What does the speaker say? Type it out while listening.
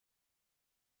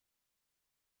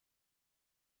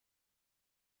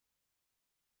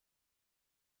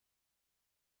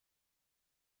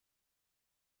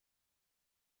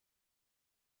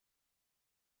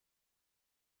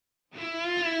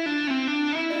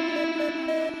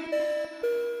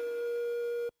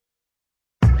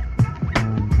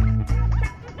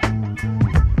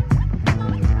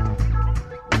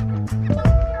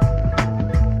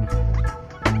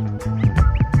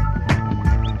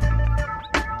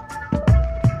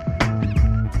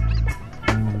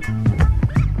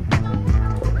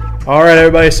All right,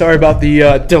 everybody. Sorry about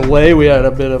the delay. We had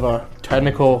a bit of a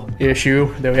technical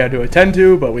issue that we had to attend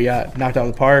to, but we got knocked out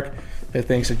of the park.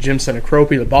 Thanks to Jim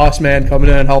Senacropi, the boss man, coming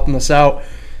in and helping us out.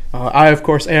 I, of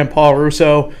course, am Paul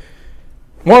Russo,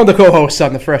 one of the co-hosts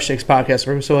on the Fresh Takes podcast,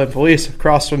 Russo and Felice.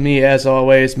 Across from me, as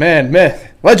always, man,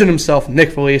 myth, legend himself,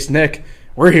 Nick Felice. Nick,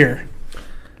 we're here.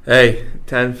 Hey,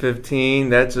 10:15,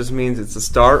 that just means it's the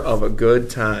start of a good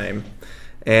time.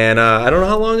 And I don't know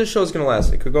how long this show's going to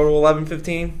last. It could go to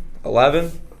 11:15,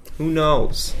 11, who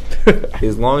knows?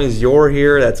 As long as you're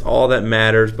here, that's all that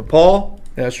matters. But Paul?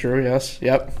 That's true, yes,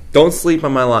 yep. Don't sleep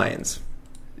on my Lions.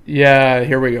 Yeah,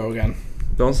 here we go again.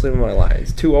 Don't sleep on my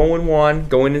Lions. 2-0-1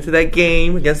 going into that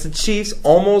game against the Chiefs.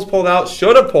 Almost pulled out.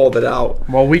 Should have pulled it out.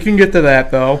 Well, we can get to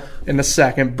that, though, in a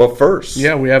second. But first.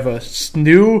 Yeah, we have a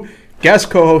new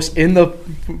guest co-host in the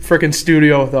freaking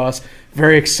studio with us.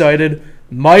 Very excited.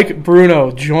 Mike Bruno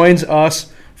joins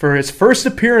us for his first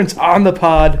appearance on the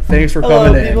pod. Thanks for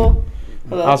coming in. People.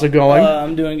 Hello. How's it going?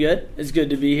 I'm doing good. It's good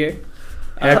to be here.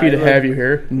 Happy to have you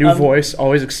here. New voice.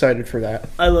 Always excited for that.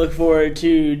 I look forward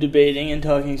to debating and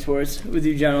talking sports with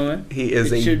you gentlemen. He is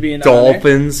should be a an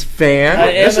Dolphins fan. I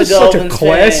am This is such a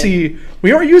classy.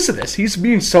 We aren't used to this. He's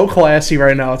being so classy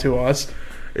right now to us.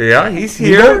 Yeah, he's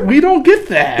here. We don't get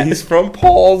that. He's from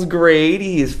Paul's grade.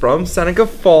 He's from Seneca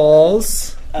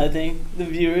Falls. I think the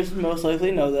viewers most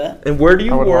likely know that. And where do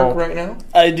you I would work hope. right now?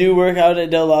 I do work out at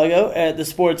Del Lago at the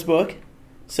sports book.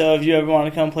 So if you ever want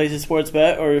to come place a sports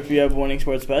bet, or if you have winning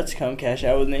sports bets, come cash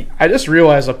out with me. I just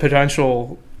realized a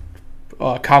potential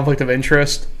conflict of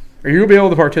interest. Are you going to be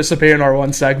able to participate in our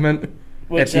one segment?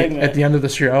 What segment? At the end of the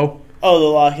show? Oh, the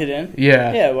lock it in?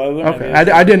 Yeah. Yeah, why wouldn't Okay. I?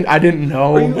 I didn't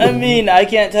know. I mean, I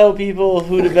can't tell people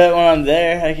who to bet when I'm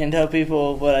there. I can tell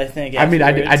people what I think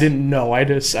afterwards. I didn't know. I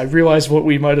realized what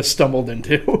we might have stumbled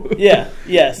into. Yeah,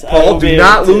 yes. Paul, do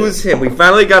not lose him. We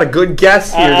finally got a good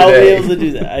guest here I'll today. be able to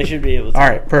do that. I should be able to. All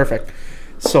right, perfect.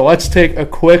 So let's take a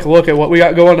quick look at what we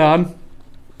got going on.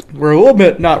 We're a little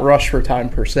bit not rushed for time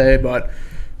per se, but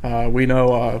we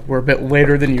know we're a bit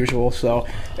later than usual. So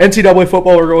NCAA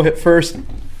football we're going to hit first.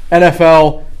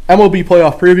 NFL, MLB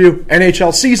playoff preview,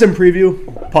 NHL season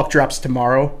preview. Puck drops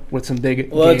tomorrow with some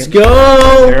big Let's games.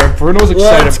 go! There, Bruno's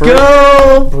excited. Let's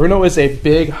go! Bruno is a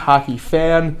big hockey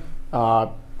fan.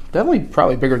 Definitely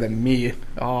probably bigger than me.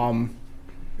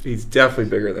 He's definitely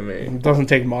bigger than me. It doesn't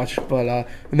take much. But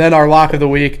and then our lock of the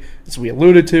week, as we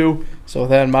alluded to. So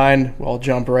then mine, I'll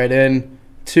jump right in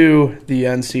to the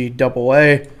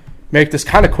NCAA. Make this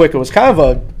kind of quick. It was kind of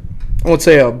I won't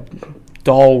say a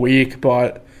dull week,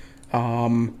 but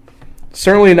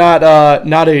certainly not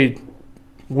a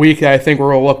week that I think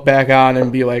we're going to look back on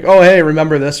and be like, oh, hey,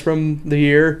 remember this from the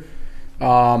year?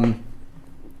 I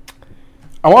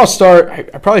want to start,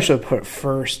 I probably should have put it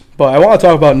first, but I want to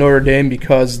talk about Notre Dame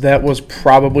because that was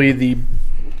probably I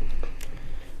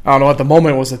don't know, at the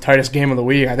moment it was the tightest game of the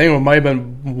week. I think it might have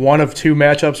been one of two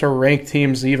matchups where ranked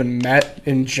teams even met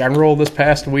in general this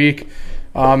past week.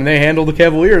 They handled the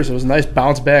Cavaliers. It was a nice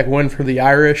bounce-back win for the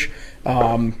Irish.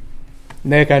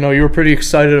 Nick, I know you were pretty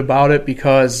excited about it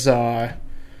because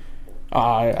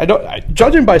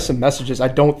judging by some messages, I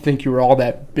don't think you were all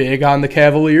that big on the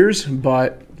Cavaliers,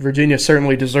 but Virginia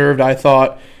certainly deserved, I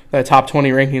thought, that top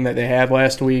 20 ranking that they had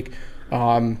last week.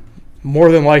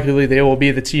 More than likely, they will be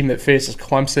the team that faces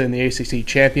Clemson in the ACC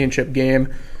championship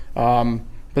game. But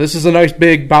this is a nice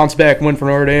big bounce-back win for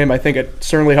Notre Dame. I think it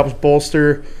certainly helps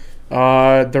bolster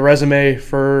the resume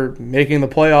for making the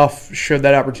playoff should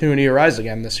that opportunity arise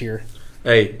again this year.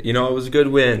 Hey, it was a good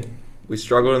win. We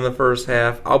struggled in the first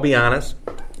half. I'll be honest.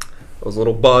 I was a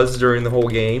little buzzed during the whole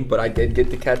game, but I did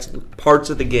get to catch parts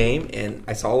of the game, and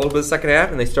I saw a little bit of the second half,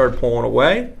 and they started pulling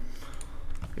away.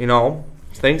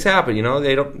 Things happen.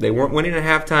 They weren't winning at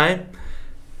halftime,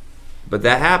 but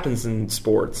that happens in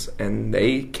sports. And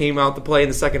they came out to play in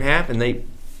the second half, and they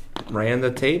ran the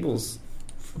tables.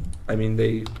 I mean,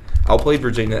 they outplayed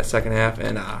Virginia that second half,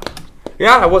 and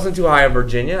I wasn't too high on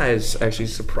Virginia. I was actually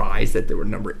surprised that they were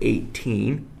number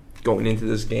 18 going into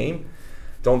this game.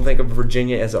 Don't think of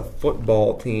Virginia as a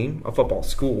football team, a football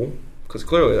school, because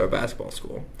clearly they're a basketball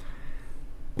school.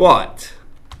 But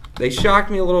they shocked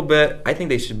me a little bit. I think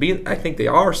they should be. I think they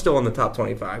are still in the top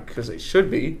 25 because they should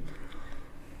be.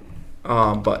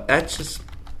 But that's just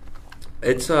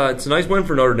it's a nice win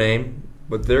for Notre Dame,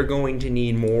 but they're going to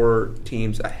need more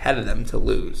teams ahead of them to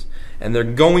lose, and they're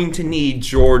going to need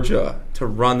Georgia to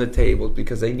run the tables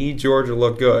because they need Georgia to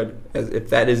look good, as if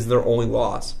that is their only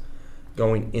loss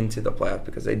going into the playoff,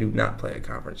 because they do not play a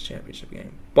conference championship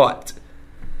game. But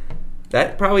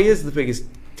that probably is the biggest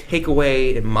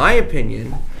takeaway, in my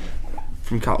opinion,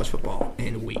 from college football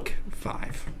in week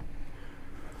 5.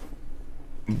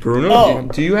 Bruno, Oh.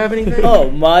 do you have anything? Oh,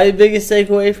 my biggest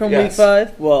takeaway from Yes. Week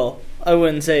 5? Well, I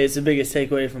wouldn't say it's the biggest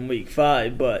takeaway from Week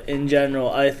 5, but in general,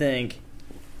 I think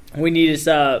we need to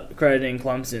stop crediting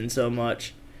Clemson so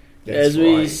much. That's As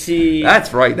we right. see,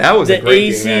 That's right. That was the a great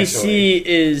ACC game, actually.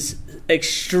 is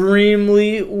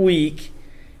extremely weak,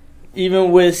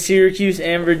 even with Syracuse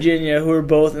and Virginia, who are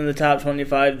both in the top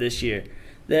 25 this year.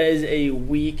 That is a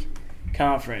weak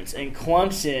conference. And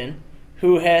Clemson,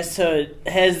 who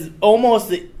has almost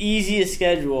the easiest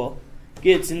schedule,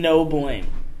 gets no blame.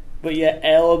 But yet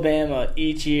Alabama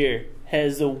each year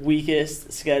has the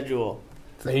weakest schedule.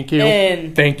 Thank you.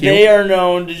 And Thank you. they are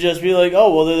known to just be like,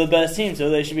 oh, well, they're the best team, so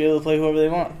they should be able to play whoever they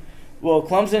want. Well,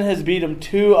 Clemson has beat them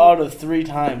 2 out of 3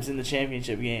 times in the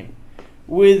championship game.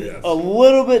 With a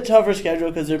little bit tougher schedule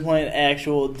because they're playing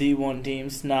actual D1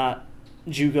 teams, not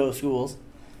JUCO schools.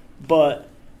 But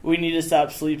we need to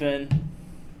stop sleeping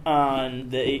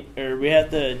on we have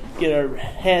to get our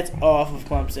hats off of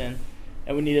Clemson,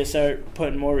 and we need to start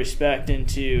putting more respect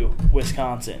into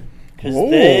Wisconsin. Because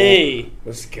they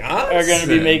Wisconsin are going to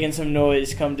be making some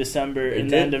noise come December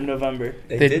and the end of November.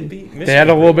 They did beat Michigan. They had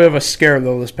a little bit of a scare,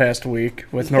 though, this past week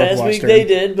with Northwestern. Past week they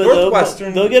did, but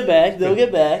they'll get back. They'll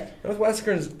get back.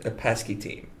 Northwestern's a pesky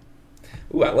team.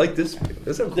 Ooh, I like this view.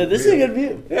 This is a, cool This view. is a good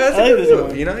view. Yeah, that's I a like good this view.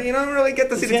 one. You don't really get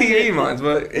to see It's the gonna TV be- ones,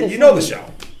 but it's you know gonna the be- show.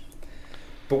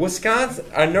 But Wisconsin,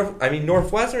 I mean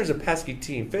Northwestern is a pesky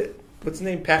team. What's his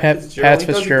name? Pat Fitzgerald. He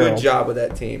does a Fitzgerald. good job with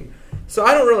that team. So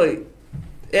I don't really.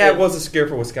 Yeah, it was a scare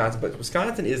for Wisconsin, but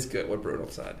Wisconsin is good. What Bruno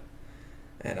said,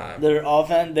 and Their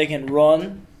offense, they can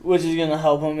run, which is going to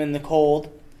help them in the cold.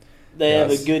 They have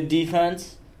a Yes. good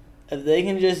defense. If they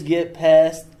can just get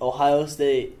past Ohio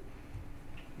State,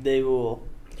 they will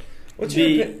what's be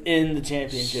your in the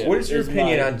championship. what is your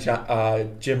opinion my-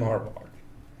 on Jim Harbaugh?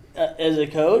 as a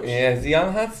coach? Yeah, is he on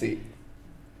the hot seat?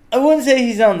 I wouldn't say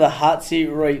he's on the hot seat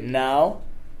right now.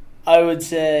 I would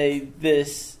say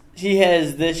he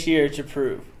has this year to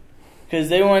prove. Because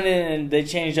they went in and they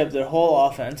changed up their whole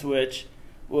offense, which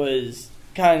was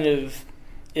kind of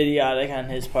idiotic on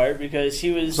his part because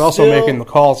he was He's also making the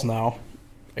calls now,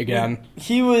 again.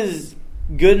 He was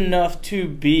good enough to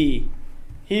be.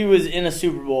 He was in a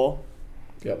Super Bowl.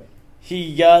 Yep.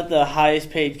 He got the highest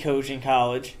paid coach in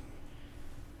college.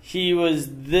 He was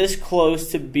this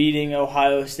close to beating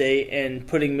Ohio State and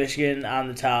putting Michigan on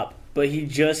the top, but he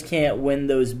just can't win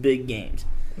those big games.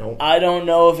 No. I don't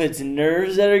know if it's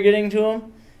nerves that are getting to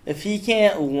him. If he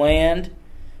can't land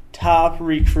top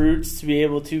recruits to be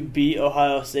able to beat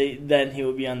Ohio State, then he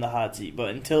will be on the hot seat. But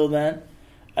until then,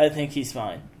 I think he's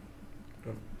fine.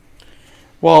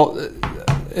 Well,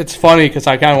 it's funny because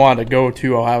I kind of wanted to go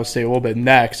to Ohio State a little bit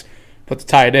next, but to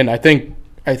tie it in, I think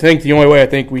the only way I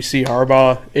think we see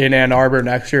Harbaugh in Ann Arbor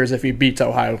next year is if he beats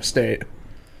Ohio State.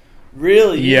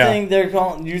 Really? You Yeah. think they're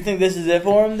calling? You think this is it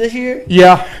for him this year?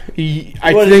 Yeah,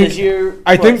 I What is think this year?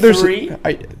 I think there's 3?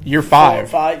 year 5.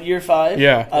 5. Year 5.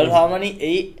 Yeah. Out of how many?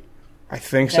 8. I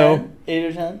think 10? so. 8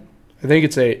 or 10. I think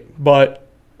it's 8, but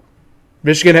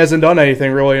Michigan hasn't done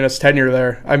anything really in its tenure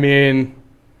there. I mean,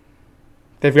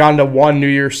 they've gotten to one New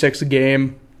Year's 6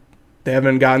 game. They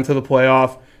haven't gotten to the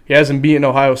playoff. He hasn't beaten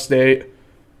Ohio State.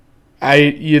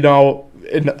 I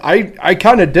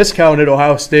kind of discounted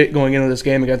Ohio State going into this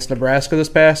game against Nebraska this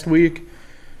past week.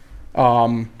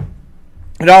 And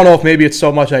I don't know if maybe it's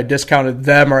so much I discounted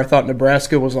them or I thought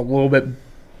Nebraska was a little bit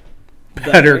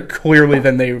better clearly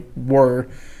than they were.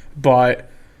 But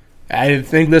I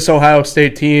think this Ohio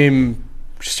State team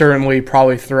certainly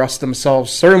probably thrust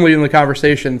themselves, certainly in the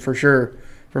conversation for sure,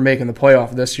 for making the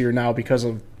playoff this year now because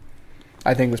of,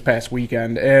 I think, this past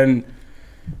weekend. And,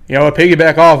 to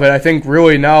piggyback off it, I think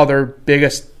really now their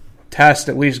biggest test,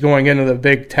 at least going into the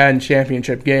Big Ten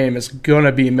championship game, is going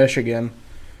to be Michigan.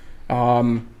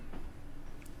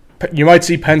 You might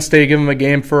see Penn State give them a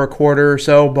game for a quarter or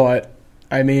so, but,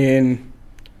 I mean,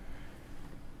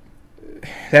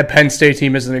 that Penn State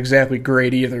team isn't exactly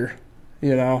great either,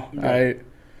 Right.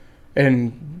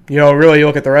 Really you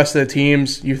look at the rest of the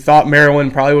teams, you thought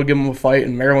Maryland probably would give them a fight,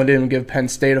 and Maryland didn't give Penn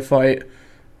State a fight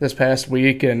this past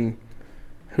week, and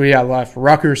who you got left?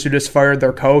 Rutgers, who just fired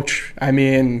their coach. I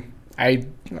mean, I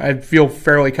feel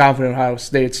fairly confident in Ohio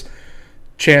State's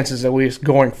chances, at least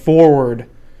going forward,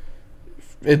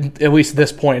 at least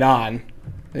this point on.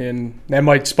 And that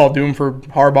might spell doom for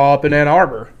Harbaugh up in Ann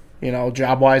Arbor,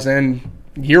 job-wise and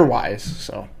year-wise.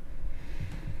 So,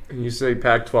 And you say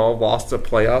Pac-12 lost a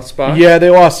playoff spot? yeah, they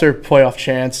lost their playoff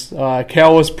chance.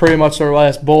 Cal was pretty much their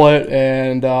last bullet,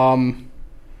 and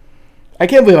I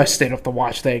can't believe I stayed up to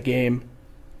watch that game.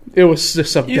 It was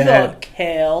just a You bad. thought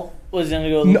Cal was going to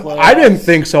go to the No, playoffs? I didn't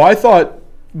think so. I thought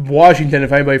Washington,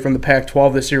 if anybody from the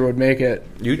Pac-12 this year would make it.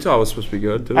 Utah was supposed to be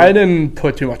good, too. I didn't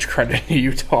put too much credit to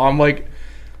Utah. I'm like,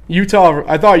 Utah,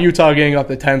 I thought Utah getting up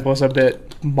to 10th was a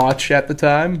bit much at the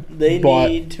time. They but,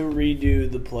 need to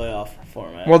redo the playoff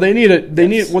format. Well, what they need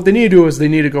to do is they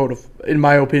need to go to, in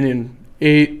my opinion,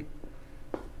 eight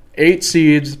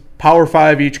seeds, Power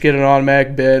 5 each get an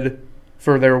automatic bid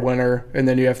for their winner, and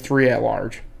then you have 3 at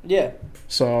large. Yeah.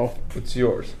 So. What's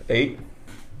yours? 8?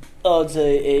 I'd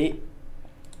say 8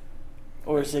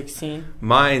 or 16.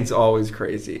 Mine's always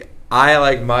crazy. I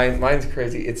like mine. Mine's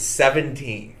crazy. It's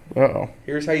 17. Uh-oh.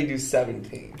 Here's how you do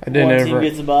 17. I didn't One ever. team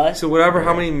gets a bye. So whatever,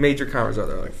 how many major conferences are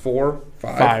there? Like 4?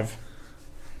 5? 5.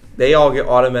 They all get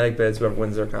automatic bids whoever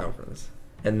wins their conference.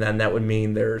 And then that would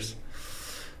mean there's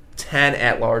 10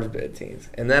 at-large bid teams.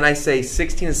 And then I say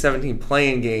 16 and 17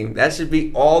 playing game. That should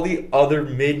be all the other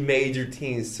mid-major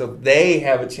teams so they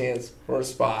have a chance for a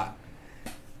spot.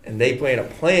 And they play in a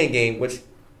playing game, which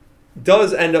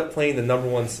does end up playing the number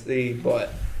 1 seed,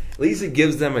 but at least it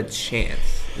gives them a chance.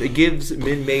 It gives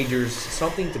mid-majors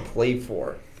something to play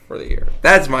for the year.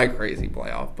 That's my crazy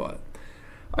playoff, but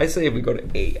I say if we go to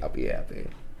 8, I'll be happy.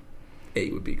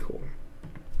 8 would be cool.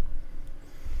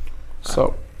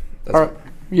 So, all right.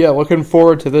 Yeah, looking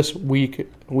forward to this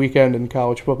weekend in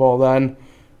college football then.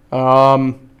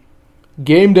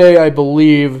 Game day, I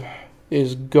believe,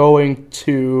 is going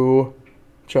to,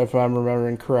 if I'm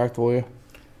remembering correctly.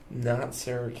 Not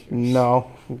Syracuse.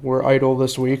 No, we're idle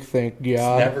this week, thank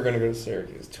God. It's never going to go to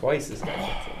Syracuse. Twice as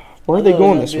much. Where are they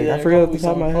going this week? I forget at the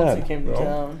top of my head. Came to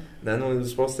town. Then we were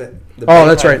supposed to. Oh,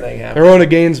 that's right. They're going to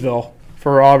Gainesville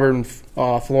for Auburn,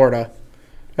 Florida.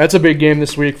 That's a big game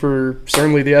this week for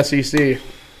certainly the SEC.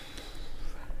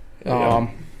 Yeah.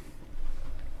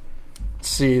 Let's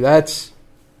see, that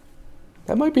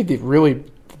might be the really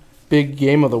big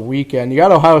game of the weekend. You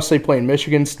got Ohio State playing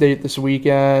Michigan State this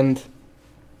weekend.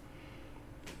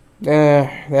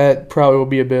 That probably will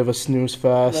be a bit of a snooze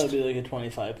fest. That would be like a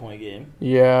 25-point game.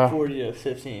 Yeah. 40 to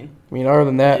 15. I mean, other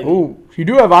than that, Maybe. you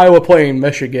do have Iowa playing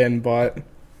Michigan, but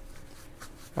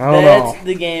I don't know. That's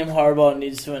the game Harbaugh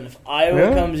needs to win. If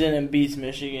Iowa comes in and beats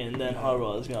Michigan, then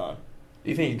Harbaugh is gone.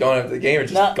 You think he's gone after the game or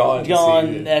just Not gone?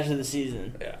 gone after the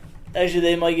season. Yeah. Actually,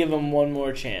 they might give him one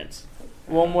more chance.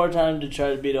 One more time to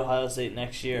try to beat Ohio State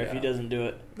next year. If he doesn't do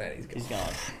it, Then he's gone.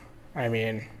 I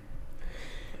mean,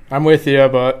 I'm with you,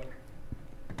 but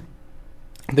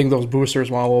I think those boosters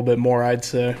want a little bit more, I'd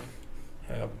say.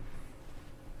 Yep.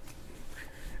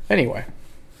 Anyway.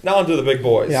 Now on to the big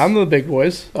boys. Yeah, I'm the big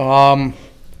boys.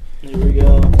 Here we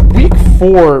go. Week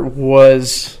 4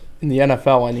 was, in the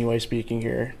NFL anyway, speaking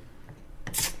here,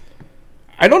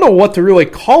 I don't know what to really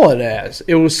call it as.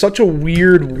 It was such a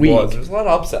weird week. There was a lot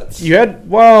of upsets. You had,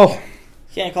 well...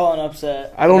 Can't call it an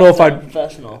upset. I don't know if That's I'd... not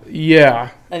professional. Yeah.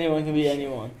 Anyone can be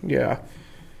anyone. Yeah.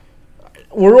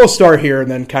 We'll start here and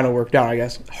then kind of work down, I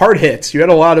guess. Hard hits. You had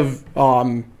a lot of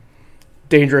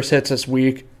dangerous hits this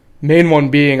week. Main one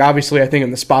being, obviously, I think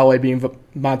in the spotlight being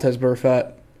Montez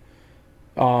Burfict.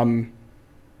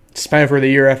 Suspended for the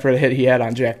year after the hit he had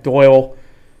on Jack Doyle.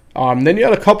 Then you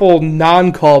had a couple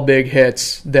non-call big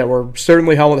hits that were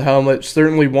certainly helmet,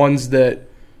 certainly ones that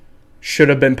should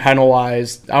have been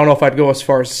penalized. I don't know if I'd go as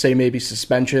far as to say maybe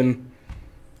suspension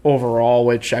overall,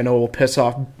 which I know will piss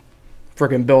off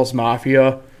freaking Bills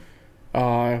Mafia.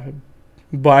 But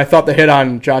I thought the hit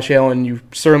on Josh Allen, you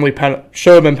certainly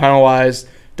should have been penalized.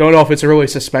 Don't know if it's really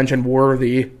suspension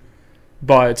worthy,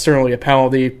 but it's certainly a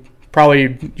penalty.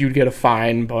 Probably you'd get a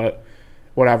fine, but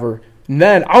whatever. And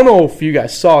then, I don't know if you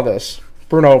guys saw this.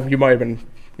 Bruno, you might have been,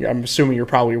 I'm assuming you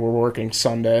probably were working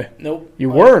Sunday. Nope. You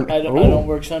weren't? I don't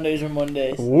work Sundays or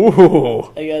Mondays.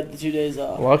 Ooh. I got the 2 days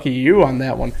off. Lucky you on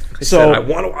that one. I said, I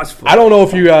want to watch football. I don't know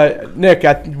if you, Nick,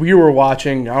 we were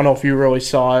watching. I don't know if you really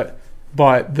saw it,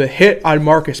 but the hit on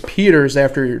Marcus Peters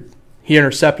after he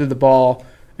intercepted the ball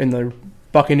in the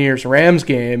Buccaneers-Rams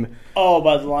game. Oh,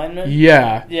 by the lineman?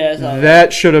 Yeah. Yeah, I saw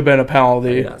that should have been a penalty.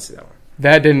 I did not see that one.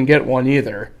 That didn't get one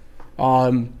either.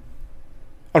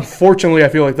 Unfortunately, I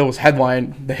feel like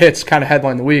the hits kind of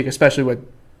headline the week, especially with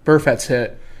Burfict's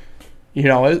hit. You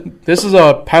know, this is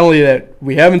a penalty that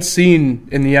we haven't seen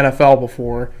in the NFL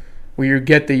before, where you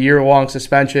get the year-long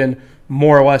suspension,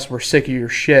 more or less, we're sick of your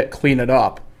shit, clean it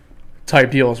up type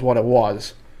deal is what it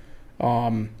was.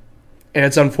 And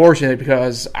it's unfortunate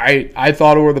because I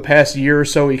thought over the past year or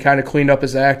so he kind of cleaned up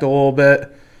his act a little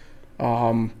bit.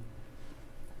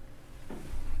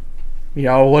 You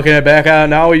know, looking back at it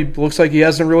now, he looks like he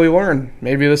hasn't really learned.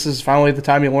 Maybe this is finally the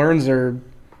time he learns, or,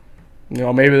 you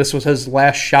know, maybe this was his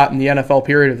last shot in the NFL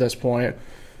period at this point.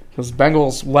 Because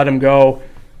Bengals let him go.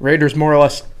 Raiders more or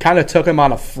less kind of took him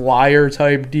on a flyer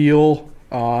type deal.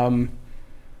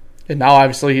 And now,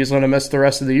 obviously, he's going to miss the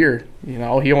rest of the year. He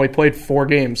only played 4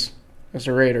 games as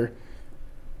a Raider.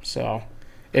 So,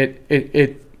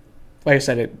 it like I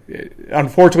said,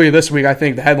 unfortunately this week I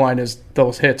think the headline is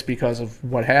those hits because of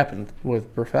what happened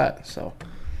with Burfett. So,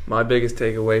 my biggest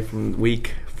takeaway from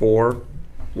week 4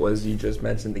 was you just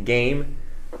mentioned the game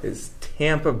is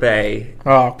Tampa Bay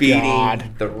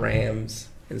beating the Rams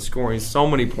and scoring so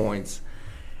many points,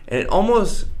 and it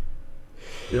almost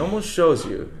shows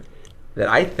you that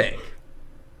I think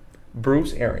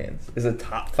Bruce Arians is a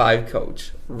top 5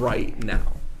 coach right now.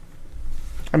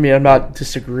 I mean, I'm not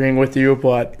disagreeing with you,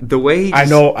 but the way I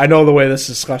know the way this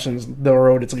discussion's the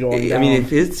road it's going down. I mean, if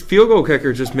his field goal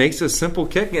kicker just makes a simple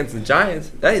kick against the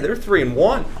Giants, hey, they're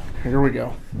 3-1. Here we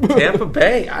go. Tampa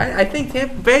Bay. I think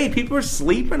Tampa Bay. People are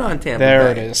sleeping on Tampa Bay.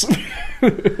 There it is.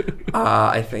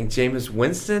 I think Jameis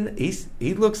Winston.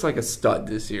 He looks like a stud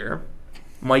this year.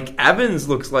 Mike Evans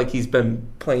looks like he's been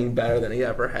playing better than he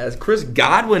ever has. Chris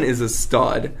Godwin is a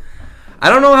stud. I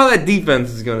don't know how that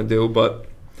defense is going to do, but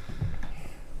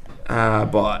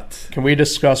can we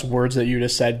discuss words that you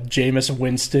just said? Jameis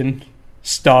Winston,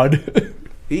 stud.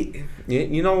 You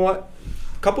know what?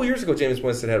 A couple years ago, Jameis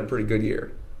Winston had a pretty good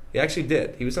year. He actually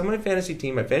did. He was on my fantasy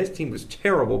team. My fantasy team was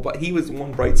terrible, but he was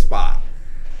one bright spot.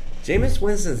 Jameis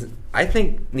Winston, I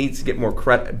think, needs to get more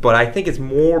credit, but I think it's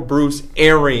more Bruce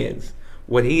Arians,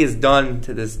 what he has done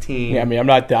to this team. Yeah, I mean, I'm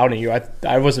not doubting you.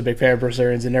 I was a big fan of Bruce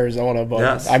Arians in Arizona, but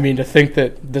yes. I mean, to think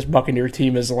that this Buccaneer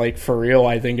team is like for real,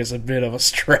 I think is a bit of a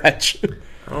stretch.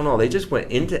 I don't know. They just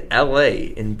went into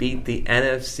L.A. and beat the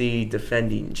NFC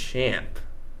defending champ.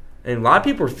 And a lot of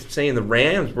people are saying the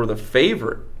Rams were the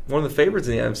favorite, one of the favorites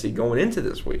in the NFC going into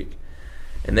this week.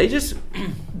 And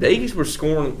they were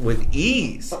scoring with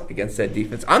ease against that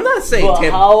defense. I'm not saying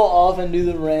how often do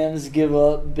the Rams give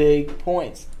up big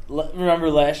points? Remember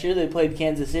last year they played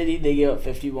Kansas City, they gave up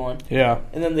 51. Yeah.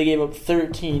 And then they gave up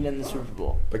 13 in the Super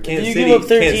Bowl. But Kansas if you City, give up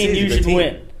 13, you should team.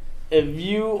 win. If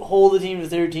you hold the team to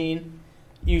 13,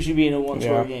 you should be in a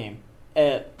one-score game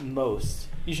at most.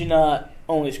 You should not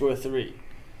only score 3.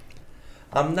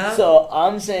 So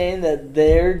I'm saying that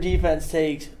their defense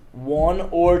takes 1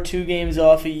 or 2 games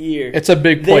off a year. It's a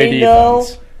big play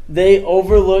defense. They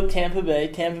overlook Tampa Bay.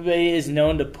 Tampa Bay is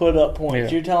known to put up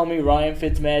points. Yeah. You're telling me Ryan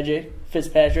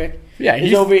Fitzpatrick Yeah,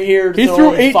 is over here he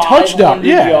threw 8 touchdowns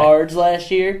yards last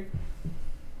year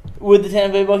with the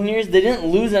Tampa Bay Buccaneers. They didn't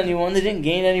lose anyone. They didn't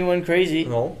gain anyone crazy.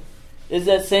 No. It's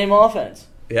that same offense.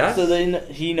 Yeah. So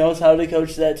he knows how to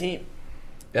coach that team.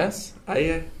 Yes.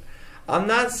 I'm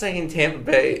not saying Tampa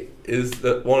Bay is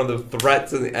one of the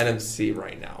threats in the NFC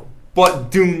right now,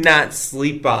 but do not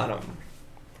sleep on them,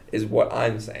 is what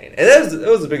I'm saying. And it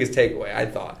was the biggest takeaway, I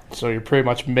thought. So you're pretty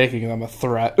much making them a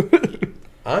threat.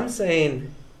 I'm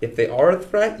saying if they are a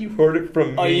threat, you heard it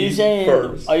from me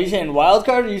first. Are you saying wild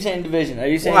card or are you saying division? Are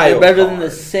you saying wild they're better card. than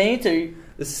the Saints?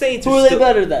 The Saints who are they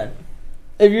better than?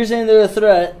 If you're saying they're a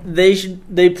threat,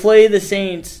 they play the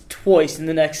Saints twice in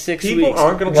the next 6 weeks. People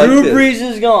aren't going to like this. Drew Brees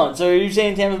is gone. So are you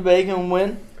saying Tampa Bay can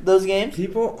win those games?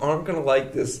 People aren't going to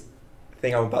like this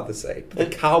thing I'm about to say. But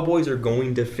the Cowboys are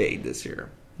going to fade this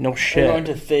year. No shit. They're going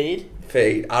to fade?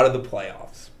 Fade out of the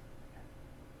playoffs.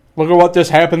 Look at what just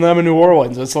happened to them in New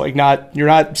Orleans. It's like you're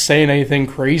not saying anything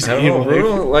crazy. I don't know.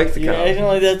 Bruno likes the Cowboys. You're acting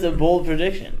like that's a bold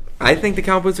prediction. I think the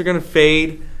Cowboys are going to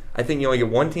fade. I think you only get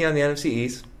one team on the NFC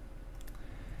East.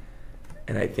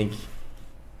 And I think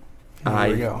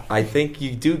I think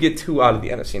you do get 2 out of the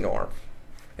NFC North.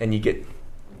 And you get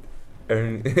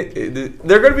they're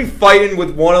going to be fighting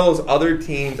with one of those other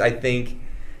teams, I think,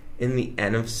 in the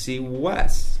NFC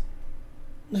West.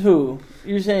 Who?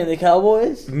 You're saying the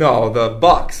Cowboys? No, the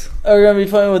Bucks. Are going to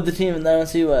be fighting with the team in the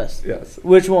NFC West? Yes.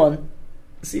 Which one?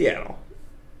 Seattle.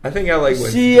 I think I like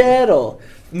Seattle.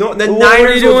 No, the Niners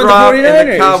Niners will drop and the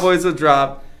 49ers? Cowboys will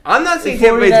drop. I'm not saying The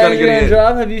Tampa Bay's going to 49ers get it.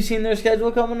 drop. Have you seen their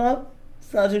schedule coming up?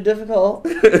 It's not too difficult.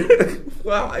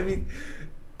 Well, I mean,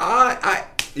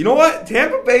 you know what?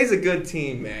 Tampa Bay's a good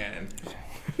team, man.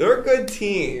 They're a good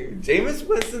team. Jameis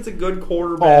Winston's a good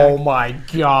quarterback. Oh my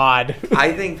God.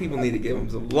 I think people need to give him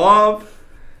some love.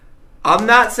 I'm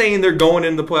not saying they're going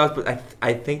into the playoffs, but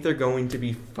I think they're going to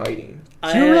be fighting.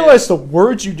 Do you realize the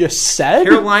words you just said?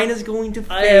 Carolina's going to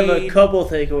fade. I have a couple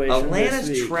takeaways from this Atlanta's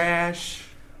week. trash.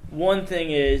 One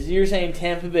thing is, you're saying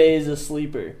Tampa Bay is a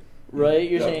sleeper, right?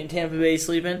 You're saying Tampa Bay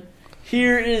sleeping?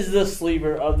 Here is the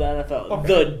sleeper of the NFL. Okay.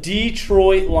 The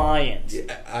Detroit Lions.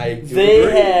 Yeah, They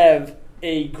have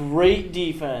a great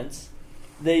defense.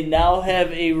 They now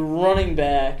have a running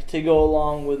back to go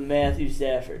along with Matthew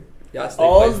Stafford. Yes,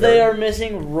 All they are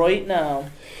missing right now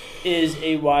is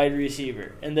a wide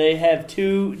receiver, and they have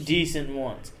 2 decent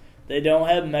ones. They don't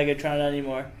have Megatron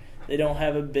anymore. They don't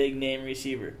have a big name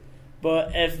receiver.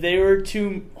 But if they were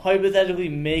to hypothetically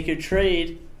make a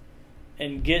trade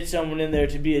and get someone in there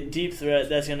to be a deep threat,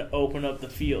 that's going to open up the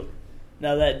field.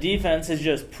 Now that defense has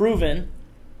just proven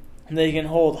they can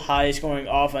hold high-scoring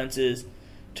offenses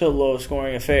to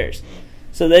low-scoring affairs.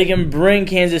 So they can bring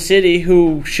Kansas City,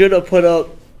 who should have put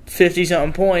up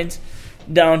 50-something points,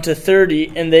 down to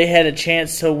 30, and they had a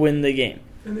chance to win the game.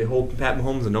 And they hold Pat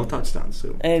Mahomes to no touchdowns,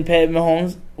 too. And Pat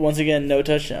Mahomes, once again, no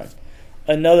touchdowns.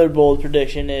 Another bold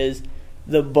prediction is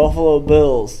the Buffalo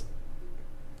Bills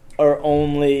are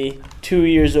only 2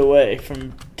 years away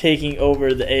from taking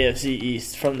over the AFC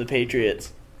East from the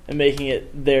Patriots and making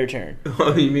it their turn.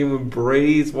 You mean when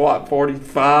Brady's,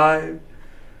 45?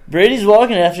 Brady's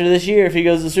walking after this year if he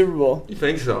goes to the Super Bowl. You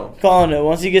think so? Calling it.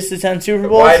 Once he gets to 10 Super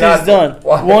Bowls, Why he's not? done.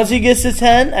 Why? Once he gets to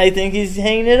 10, I think he's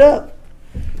hanging it up.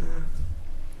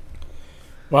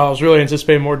 Well, I was really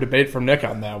anticipating more debate from Nick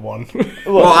on that one.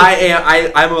 Well,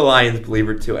 I'm a Lions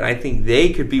believer, too, and I think they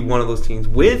could be one of those teams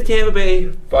with Tampa Bay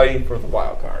fighting for the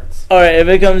wild cards. All right, if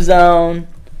it comes down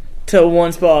to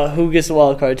one spot, who gets the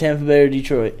wild card, Tampa Bay or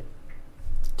Detroit?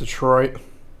 Detroit.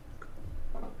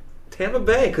 Tampa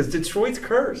Bay, because Detroit's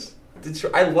cursed.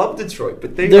 I love Detroit,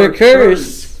 but They're are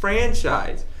cursed.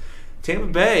 franchise. Tampa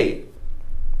Bay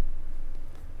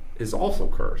is also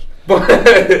cursed. But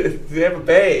Tampa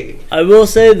Bay. I will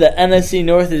say the NFC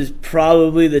North is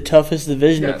probably the toughest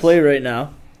division to Yes. play right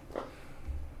now.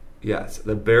 Yes,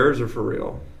 the Bears are for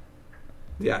real.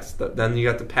 Yes, then you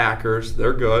got the Packers.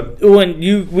 They're good.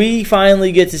 We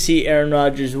finally get to see Aaron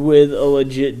Rodgers with a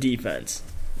legit defense.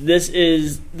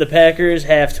 The Packers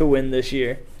have to win this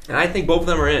year. And I think both of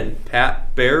them are in.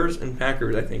 Bears and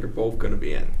Packers, I think, are both going to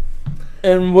be in.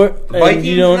 And Vikings,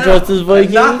 you don't trust the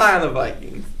Vikings? I'm not high on the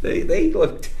Vikings. They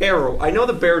look terrible. I know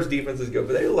the Bears' defense is good,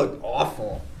 but they looked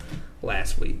awful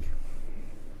last week.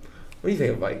 What do you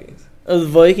think of Vikings? Of the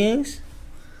Vikings?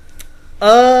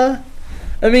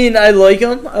 I mean, I like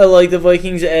them. I like the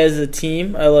Vikings as a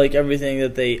team. I like everything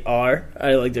that they are.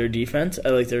 I like their defense. I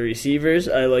like their receivers.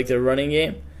 I like their running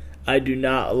game. I do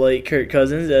not like Kirk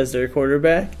Cousins as their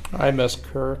quarterback. I miss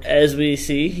Kirk. As we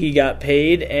see, he got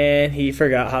paid and he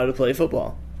forgot how to play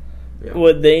football. Yeah.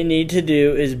 What they need to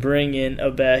do is bring in a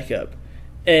backup.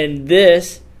 And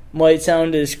this might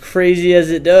sound as crazy as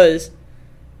it does.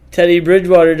 Teddy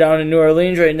Bridgewater down in New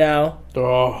Orleans right now.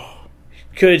 Oh,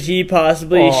 Could he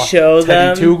possibly show Teddy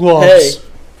them, two gloves. hey,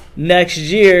 next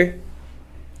year,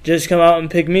 just come out and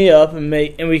pick me up and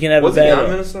we can have Was a he on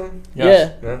battle. Minnesota?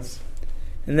 Yes. Yeah, That's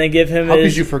and then give him How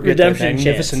his could you forget that redemption chance.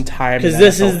 magnificent time? Because in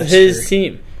this NFL is his history?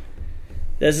 team.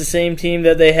 That's the same team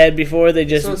that they had before. They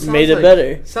just So sounds made it like-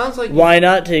 better. Sounds like Why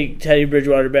not take Teddy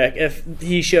Bridgewater back? If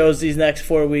he shows these next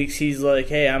 4 weeks, he's like,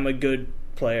 hey, I'm a good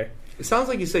player. It sounds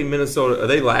like you say Minnesota. Are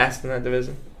they last in that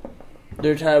division?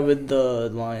 They're tied with the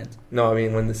Lions. No, I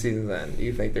mean when the season's end. Do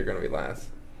you think they're going to be last?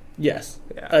 Yes.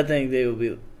 Yeah, I think they will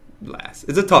be. last.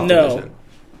 It's a tough No. division.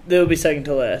 They will be second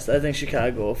to last. I think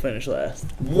Chicago will finish last.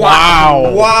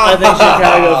 Wow. Wow! I think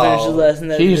Chicago finishes last in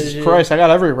that Jesus division. Christ, I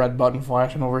got every red button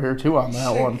flashing over here too on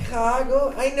that one.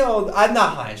 Chicago? I know. I'm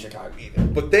not high in Chicago either,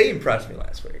 but they impressed me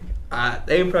last week.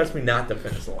 They impressed me not to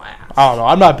finish last. I don't know.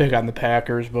 I'm not big on the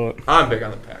Packers, but I'm big on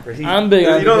the Packers. I'm big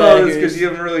on You don't the know this Packers. because you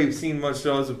haven't really seen much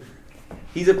shows of.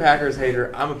 He's a Packers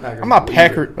hater. I'm a Packers. I'm not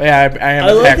believer. Packer. Yeah, I am I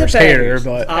a like Packers the hater, Packers.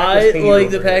 but I Packers hater like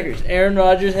the over here. Packers. Aaron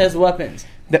Rodgers has weapons.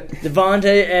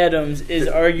 Devontae Adams is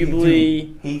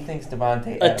arguably He thinks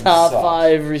Devontae a Adams top sucks.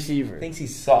 5 receiver. Thinks he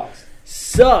sucks.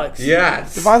 Sucks.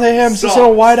 Yes. Devontae Adams Sucks. isn't a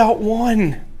wideout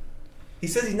one. He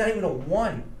says he's not even a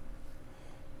 1.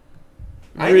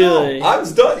 Really? I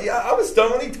was done. Yeah, I was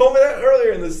done when he told me that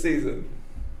earlier in this season.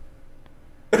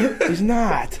 He's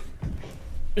not.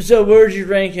 So where would you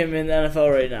rank him in the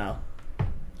NFL right now?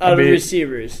 Out I mean- of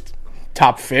receivers.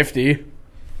 Top 50.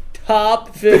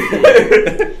 Top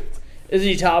 50. Is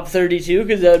he top 32?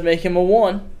 Because that would make him a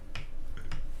 1.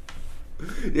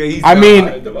 Yeah, he's. I not mean,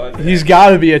 Devontae. he's got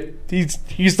to be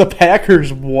he's the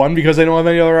Packers one because they don't have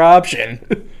any other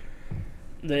option.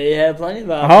 They have plenty of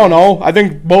options. I don't know. I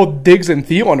think both Diggs and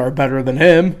Thielen are better than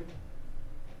him.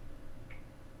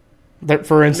 That,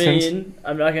 for I instance, mean,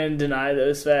 I'm not going to deny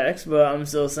those facts, but I'm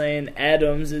still saying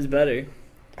Adams is better.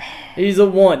 He's a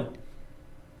 1.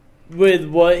 With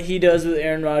what he does with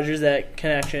Aaron Rodgers, that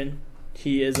connection,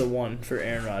 he is a 1 for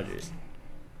Aaron Rodgers.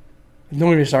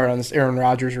 don't even start on this Aaron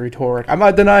Rodgers rhetoric. I'm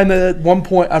not denying that at one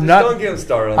point. Just don't get him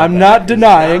started on I'm the not Packers.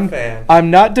 denying. Not a fan.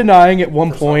 I'm not denying at one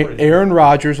For some point reason. Aaron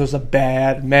Rodgers was a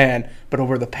bad man, but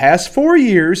over the past 4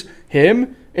 years,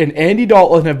 him and Andy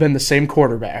Dalton have been the same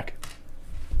quarterback.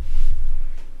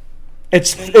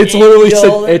 It's Andy literally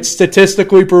Dalton? it's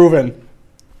statistically proven.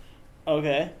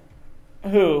 Okay.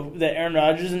 Who? That Aaron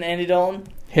Rodgers and Andy Dalton?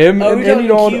 Him Are and we Andy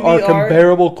talking Dalton are QBR?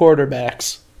 comparable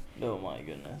quarterbacks. Oh my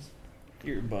goodness.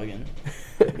 You're bugging.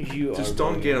 You Just are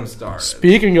don't bugging. get him started.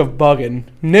 Speaking of bugging,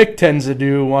 Nick tends to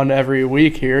do one every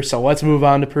week here, so let's move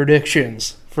on to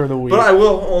predictions for the week. But I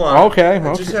will, hold on. Okay,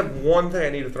 I just okay. have one thing I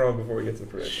need to throw in before we get to the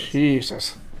predictions.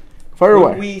 Jesus. Fire Will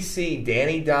away. we see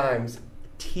Danny Dimes,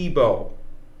 Tebow?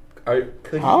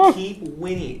 Could Huh? he keep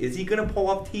winning? Is he going to pull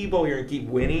off Tebow here and keep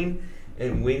winning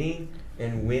and winning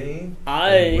and winning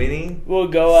and winning? will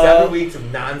go 7 out. weeks of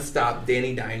nonstop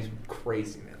Danny Dimes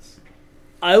craziness.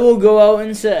 I will go out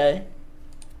and say,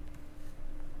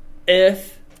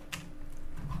 if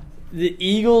the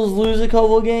Eagles lose a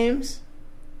couple games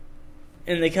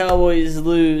and the Cowboys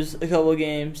lose a couple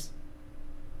games,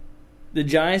 the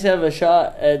Giants have a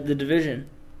shot at the division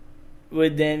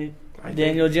with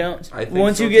Daniel Jones. I think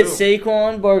Once so you get too.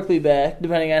 Saquon Barkley back,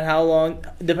 depending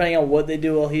on what they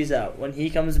do while he's out, when he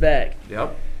comes back,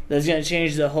 Yep. that's going to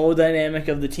change the whole dynamic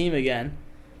of the team again,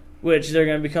 which they're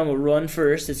going to become a run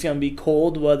first. It's going to be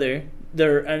cold weather.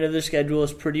 Their end of their schedule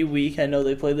is pretty weak. I know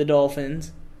they play the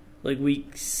Dolphins like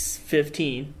week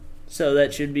 15, so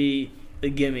that should be a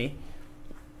gimme.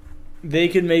 They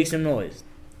could make some noise.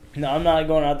 Now, I'm not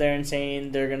going out there and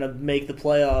saying they're going to make the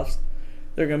playoffs.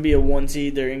 They're going to be a 1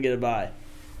 seed. They're going to get a bye.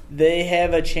 They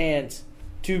have a chance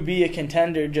to be a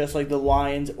contender just like the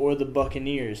Lions or the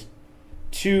Buccaneers,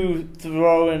 to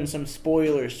throw in some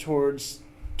spoilers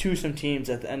to some teams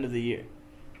at the end of the year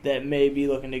that may be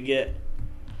looking to get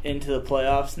into the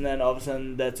playoffs, and then all of a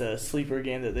sudden that's a sleeper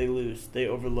game that they lose. They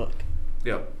overlook.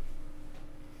 Yep.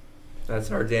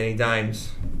 That's our Danny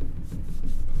Dimes.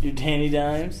 Your Danny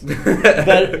Dimes.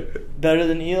 better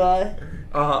than Eli?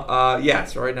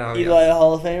 Yes, right now. Eli a Yes.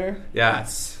 Hall of Famer?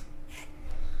 Yes.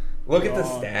 Look at the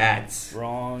Wrong. stats.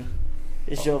 Wrong.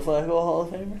 Is Joe Flacco a Hall of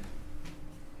Famer?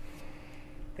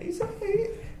 He's a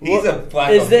What- Flacco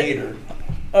is that- hater.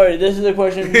 All right, this is the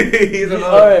question. He's another.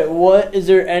 All right, what is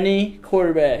there any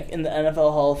quarterback in the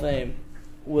NFL Hall of Fame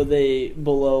with a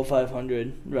below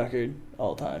 500 record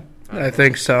all time? I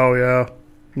think so, yeah.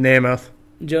 Namath.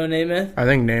 Joe Namath? I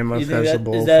think You Namath think has a that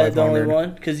bull is that 500. the only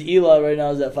one? Because Eli right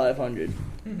now is at 500.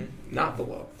 Not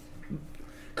below.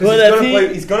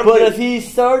 But He's gonna play. if he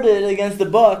started against the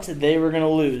Bucks, they were gonna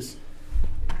lose.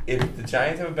 If the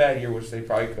Giants have a bad year, which they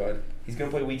probably could, he's gonna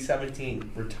play Week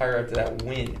 17, retire after that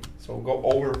win, so we'll go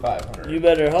over 500. You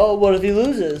better hope. What if he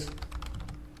loses?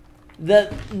 Then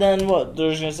what? They're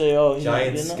just gonna say, "Oh, he's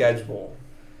Giants not good enough? schedule.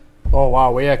 Oh,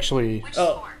 wow. We actually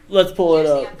Oh, let's pull it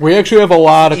up. have a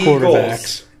lot of Eagles.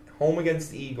 quarterbacks. Home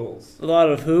against the Eagles. A lot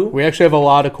of who? We actually have a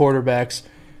lot of quarterbacks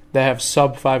that have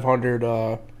sub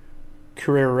 500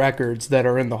 career records that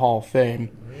are in the Hall of Fame.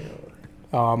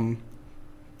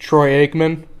 Troy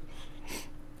Aikman.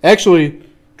 Actually,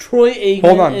 Troy Aikman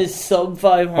Hold on. is sub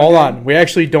 500. hold on. We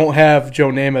actually don't have Joe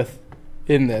Namath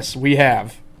in this. We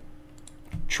have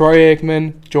Troy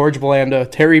Aikman, George Blanda,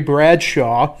 Terry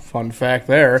Bradshaw. Fun fact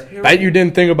there. Bet you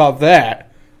didn't think about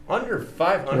that. Under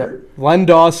 500? Len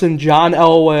Dawson, John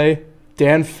Elway,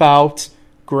 Dan Fouts,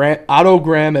 Otto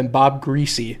Graham, and Bob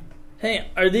Greasy. Hey,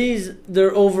 are these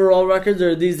their overall records or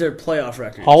are these their playoff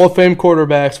records? Hall of Fame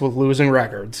quarterbacks with losing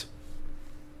records.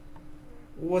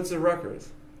 What's the record?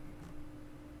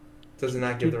 Does it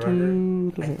not give the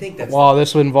record? I think that's Wow,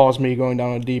 this involves me going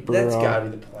down a deeper. that's got to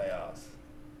be the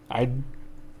playoffs.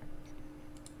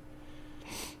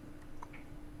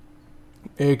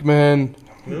 Aikman.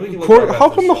 I mean, we can look it up How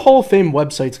after come the the show. Hall of Fame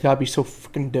website's got to be so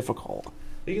freaking difficult?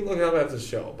 You can look it up after the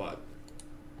show, but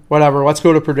Whatever. Let's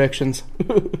go to predictions.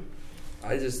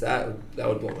 I just that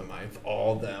would blow my mind.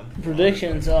 All of them.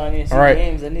 Predictions. Oh, I need to see All right.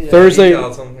 games. I need to Thursday- He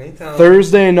tells them, he tells them.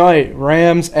 Thursday night,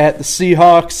 Rams at the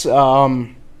Seahawks.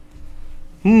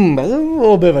 That's a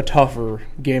little bit of a tougher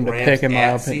game to Rams pick in my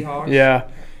at opinion. Seahawks? Yeah.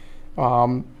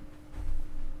 And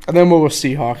then we'll go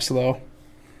Seahawks though.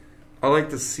 I like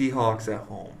the Seahawks at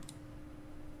home.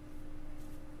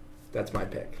 That's my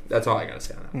pick. That's all I gotta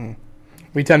say on that.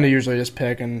 We tend to usually just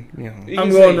pick and You I'm can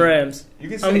going say- Rams. You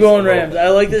can say I'm going Super Bowl. Rams. I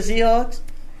like the Seahawks,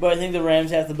 but I think the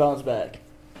Rams have to bounce back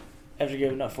after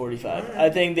giving up 45. I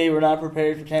think they were not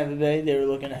prepared for Tampa Bay. They were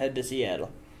looking ahead to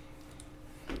Seattle.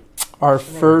 our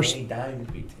first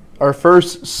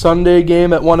Sunday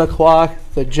game at 1:00.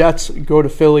 The Jets go to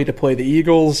Philly to play the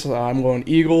Eagles. I'm going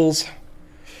Eagles.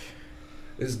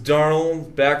 Is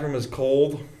Darnold back from his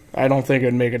cold? I don't think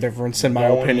it'd make a difference in my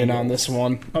Going opinion Eagles. on this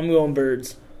one. I'm going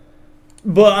Birds.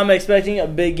 But I'm expecting a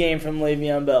big game from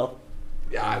Le'Veon Bell.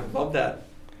 Yeah, I would love that.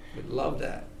 Would love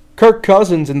that. Kirk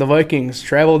Cousins and the Vikings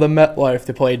travel to MetLife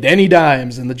to play Danny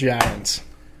Dimes and the Giants.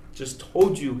 Just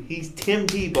told you he's Tim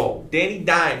Tebow. Danny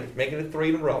Dimes making it 3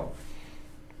 in a row.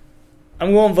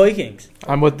 I'm going Vikings.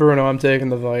 I'm with Bruno. I'm taking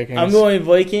the Vikings. I'm going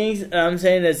Vikings, and I'm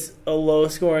saying it's a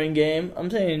low-scoring game. I'm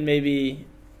saying maybe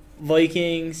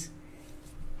Vikings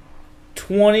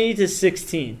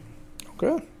 20-16.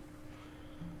 Okay.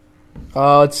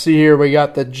 Let's see here. We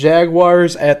got the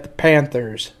Jaguars at the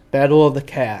Panthers. Battle of the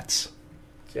Cats.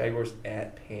 Jaguars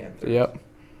at Panthers. Yep.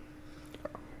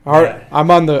 All right,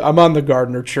 I'm on the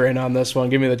Gardner train on this one.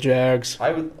 Give me the Jags.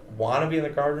 I would want to be in the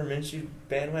Gardner Minshew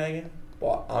bandwagon,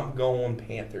 but I'm going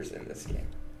Panthers in this game.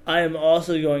 I am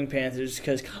also going Panthers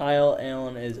because Kyle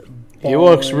Allen is He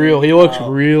looks real. He looks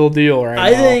balling out. real deal right now.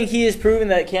 I think he has proven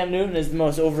that Cam Newton is the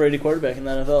most overrated quarterback in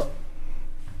the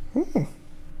NFL.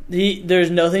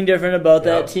 There's nothing different about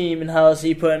that Yep. team, and how is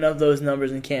he putting up those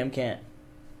numbers and Cam can't?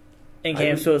 And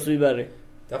Cam's supposed to be better.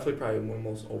 Definitely probably one of the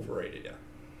most overrated, yeah.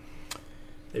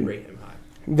 They rate him high.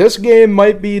 This game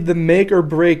might be the make or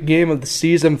break game of the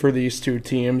season for these two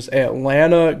teams.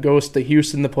 Atlanta goes to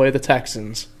Houston to play the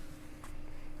Texans.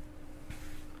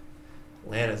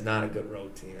 Atlanta's not a good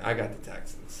road team. I got the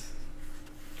Texans.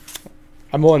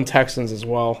 I'm going Texans as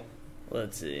well.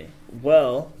 Let's see.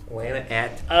 Well, Atlanta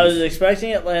at I was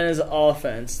expecting Atlanta's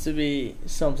offense to be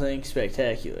something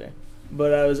spectacular,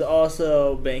 but I was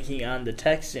also banking on the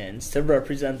Texans to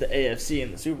represent the AFC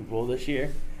in the Super Bowl this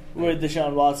year, with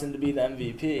Deshaun Watson to be the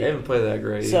MVP. They haven't played that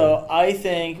great. So I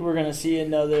think we're going to see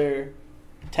another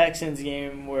Texans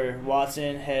game where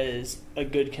Watson has a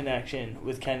good connection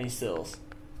with Kenny Stills.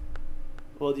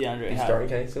 Well, DeAndre You Hopkins. starting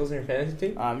Kenny Stills in your fantasy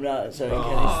team? I'm not starting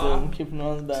Kenny Ah. Stills. I'm keeping him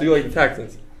on the bench. So you like the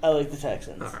Texans? I like the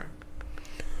Texans. All right.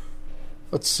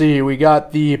 Let's see. We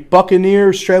got the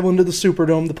Buccaneers traveling to the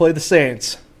Superdome to play the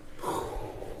Saints.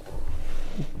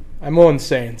 I'm going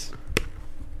Saints.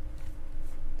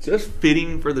 Just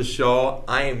fitting for the show,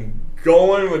 I am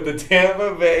going with the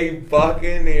Tampa Bay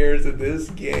Buccaneers in this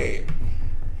game.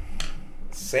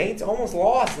 Saints almost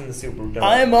lost in the Superdome.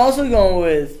 I am also going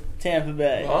with Tampa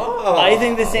Bay. Oh. I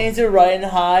think the Saints are riding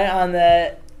high on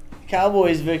that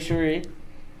Cowboys victory,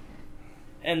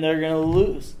 and they're going to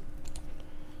lose.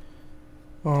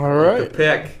 All The right.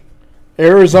 pick.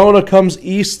 Arizona comes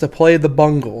east to play the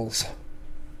Bungles.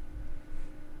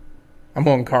 I'm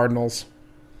going Cardinals.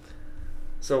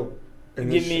 So, Give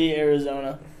me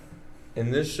Arizona.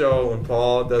 in this show, when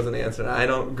Paul doesn't answer, and I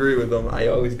don't agree with him, I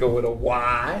always go with a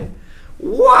why.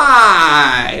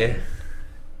 Why?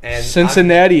 And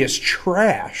Cincinnati is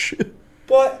trash.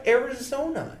 but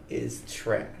Arizona is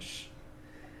trash.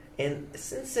 And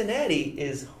Cincinnati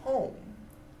is home.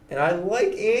 And I like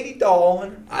Andy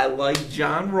Dalton. I like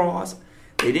John Ross.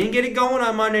 They didn't get it going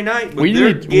on Monday night, but We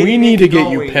they're need getting to it get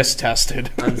you going piss tested.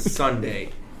 on Sunday.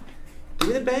 Give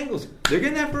me the Bengals. They're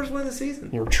getting that first win of the season.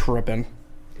 You're tripping.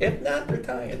 If not, they're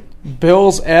tying.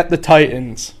 Bills at the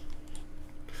Titans.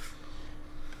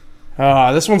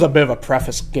 This one's a bit of a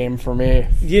preface game for me.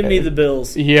 Give me the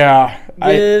Bills. Yeah.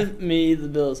 Give me the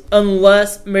Bills.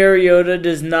 Unless Mariota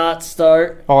does not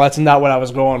start, That's not what I was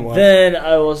going with. then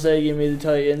I will say give me the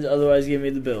Titans. Otherwise, give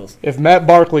me the Bills. If Matt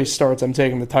Barkley starts, I'm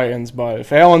taking the Titans. But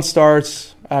if Allen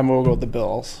starts, I'm going to go with the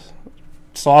Bills.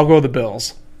 So I'll go with the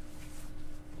Bills.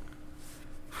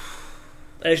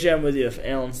 Actually, I'm with you. If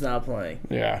Allen's not playing,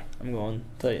 Yeah. I'm going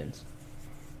Titans.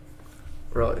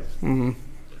 Really? hmm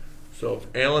So if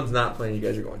Allen's not playing, you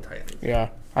guys are going Titans. Yeah.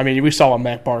 I mean, we saw what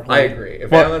Matt Barkley. I agree. If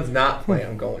But- Allen's not playing,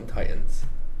 I'm going Titans.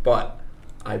 But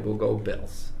I will go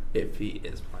Bills if he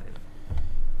is playing.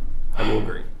 I will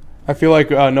agree. I feel like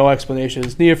no explanation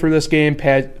is needed for this game.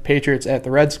 Patriots at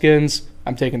the Redskins.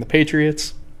 I'm taking the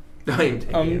Patriots. I am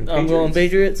taking I'm going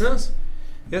Patriots. Yes.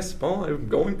 Yes, Paul, I'm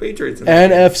going Patriots.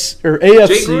 NFC or Jake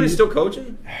AFC. Gruden's still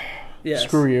coaching? Yes.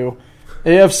 Screw you.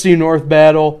 AFC North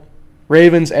battle.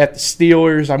 Ravens at the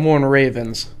Steelers. I'm going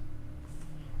Ravens.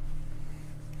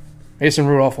 Mason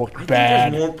Rudolph I looked think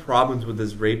bad. there's more problems with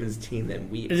this Ravens team than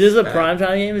we Is this a expect.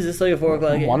 primetime game? Is this like a 4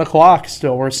 o'clock game? 1 o'clock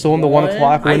still. We're still in the 1 What?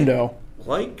 o'clock window.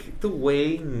 Like the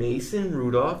way Mason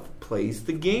Rudolph plays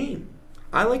the game.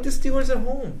 I like the Steelers at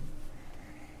home.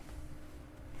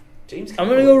 James I'm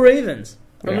going to go Ravens.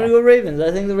 I'm going to go Ravens.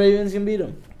 I think the Ravens can beat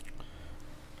them.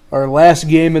 Our last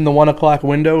game in the 1 o'clock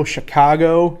window,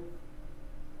 Chicago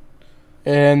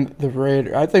and the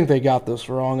Raiders. I think they got this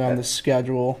wrong on the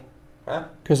schedule. Huh?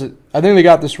 I think they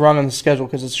got this wrong on the schedule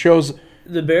because it shows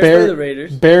The Bears play the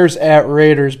Raiders. Bears at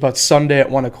Raiders, but Sunday at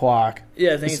 1 o'clock.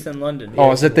 Yeah, I think it's in London.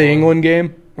 Oh, is it the England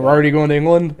game? We're already going to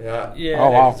England? Yeah. Yeah. Oh,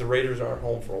 wow. Because the Raiders aren't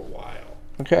home for a while.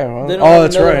 Okay. Well, They don't have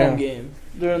that's another right. home game.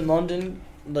 They're in London,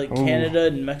 like Ooh. Canada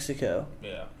and Mexico.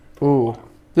 Yeah. Ooh,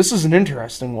 this is an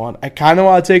interesting one. I kind of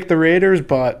want to take the Raiders,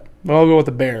 but I'll go with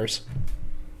the Bears.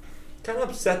 Kind of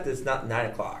upset that it's not 9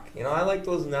 o'clock. You know, I like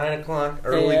those 9 o'clock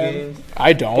early AM. games.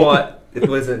 I don't. But It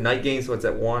was a night game, so it's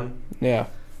at 1. Yeah,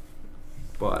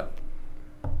 But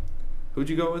who'd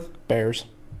you go with? Bears.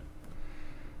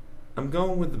 I'm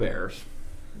going with the Bears.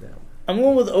 No. I'm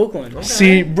going with Oakland. Okay.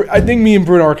 See, I think me and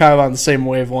Bruno are kind of on the same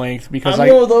wavelength because I'm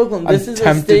going with Oakland. This I'm is a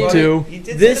tempted statement. to. He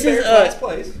did This say the is Bears last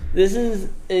place. This is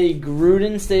a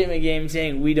Gruden statement game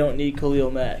saying we don't need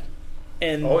Khalil Mack.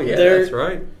 And Oh yeah, they're- that's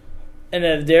right. And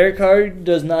if Derek Carr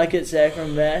does not get sacked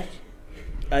from Mack,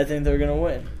 I think they're going to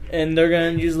win. And they're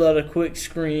going to use a lot of quick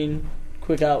screen,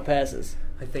 quick out passes.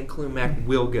 I think Khalil Mack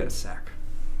will get a sack.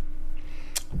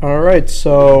 All right, We'll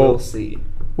so see.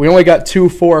 we only got 2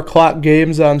 4 o'clock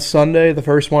games on Sunday. The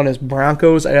first one is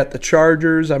Broncos at the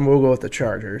Chargers. I'm going to go with the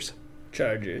Chargers.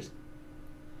 Chargers.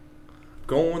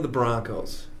 Going with the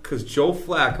Broncos. Because Joe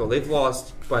Flacco, they've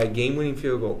lost by a game-winning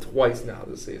field goal twice now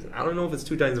this season. I don't know if it's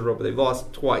 2 times in a row, but they've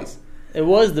lost twice. It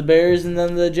was the Bears and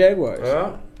then the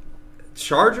Jaguars.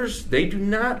 Chargers, they do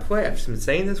not play. I've been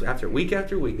saying this after week.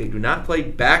 They do not play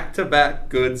back-to-back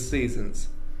good seasons.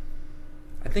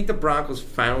 I think the Broncos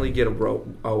finally get a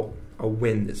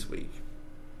win this week.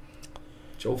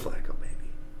 Joe Flacco,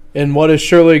 baby. In what is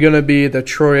surely going to be the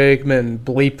Troy Aikman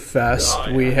bleep fest, Oh,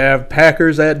 yeah. we have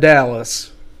Packers at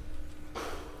Dallas.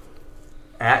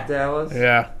 At Dallas?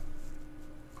 Yeah.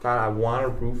 God, I want to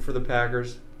root for the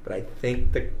Packers, but I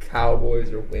think the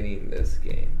Cowboys are winning this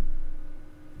game.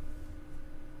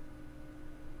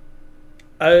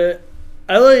 I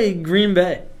like Green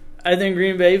Bay. I think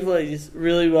Green Bay plays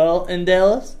really well in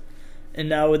Dallas. And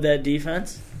now with that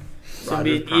defense, it's going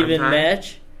to be an Rodgers even prime time?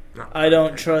 match. No. I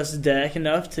don't trust Dak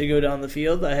enough to go down the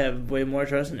field. I have way more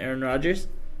trust in Aaron Rodgers.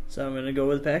 So I'm going to go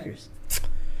with Packers.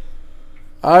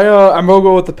 I'm going to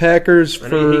go with the Packers I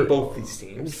know you hate for both these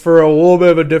teams. a little bit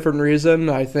of a different reason.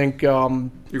 I think You're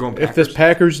going Packers? if this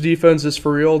Packers defense is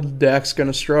for real, Dak's going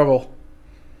to struggle.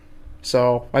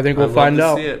 So I think we'll find I'd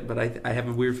love out. to see it, but I have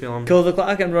a weird feeling Kill the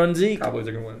clock and run Zeke. Cowboys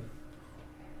are going to win.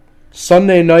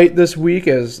 Sunday night this week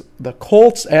is the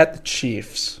Colts at the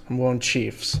Chiefs. I'm going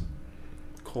Chiefs.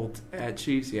 Colts at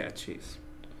Chiefs? Yeah, Chiefs.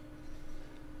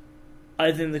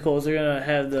 I think the Colts are going to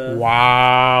have the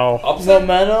Wow.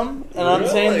 momentum. And I'm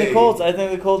saying the Really? Colts. I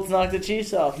think the Colts knock the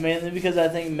Chiefs off. Mainly because I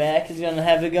think Mac is going to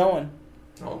have it going.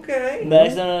 Okay.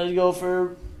 Mac's going to go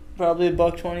for probably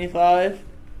 $125.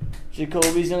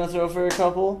 Jacoby's going to throw for a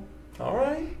couple. All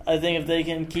right. I think if they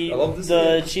can keep I love to see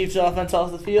the it. Chiefs' offense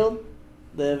off the field,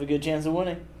 they have a good chance of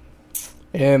winning.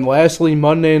 And lastly,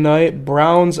 Monday night,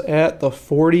 Browns at the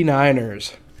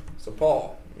 49ers. So,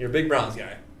 Paul, you're a big Browns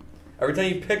guy. Every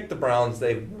time you pick the Browns,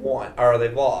 they've won, or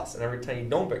they've lost. And every time you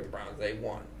don't pick the Browns, they've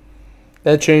won.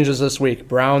 That changes this week.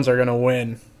 Browns are going to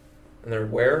win And they're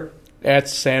where? at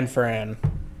San Fran.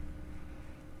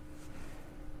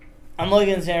 I'm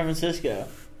liking San Francisco.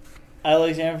 I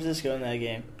like San Francisco in that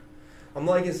game. I'm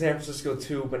liking San Francisco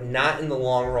too, but not in the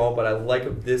long run. But I like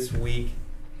them this week.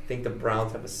 I think the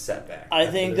Browns have a setback. I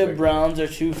after think their the victory. Browns are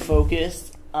too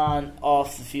focused on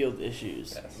off-the-field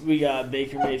issues. Yes. We got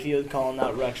Baker Mayfield calling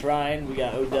out Rex Ryan. We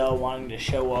got Odell wanting to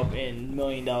show up in $1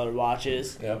 million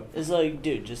watches. Yep. It's like,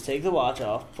 dude, just take the watch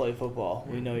off, play football.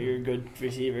 We know you're a good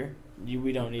receiver.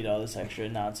 We don't need all this extra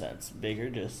nonsense. Baker,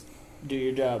 just do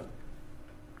your job.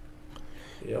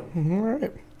 Yep. All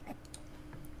right.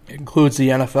 Includes the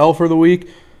NFL for the week.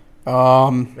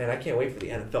 Man, I can't wait for the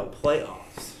NFL playoffs.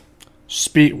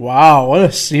 Wow, what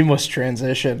a seamless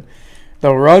transition.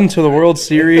 The run to the World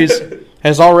Series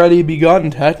has already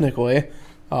begun, technically.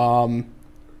 So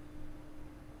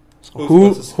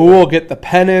What's the who will get the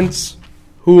pennants?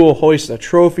 Who will hoist a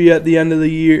trophy at the end of the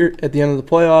year? At the end of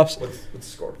the playoffs? What's the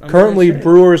score? I'm Currently, gonna say-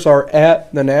 Brewers are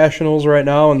at the Nationals right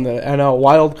now in the NL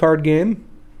wild card game.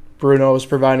 Bruno is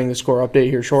providing the score update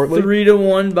here shortly.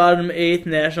 3-1, bottom 8th.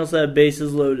 Nationals have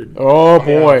bases loaded. Oh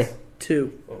boy,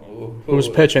 2. who's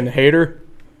pitching? Hader.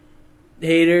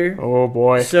 Hater. Oh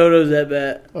boy. Soto's at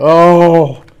bat.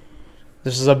 Oh,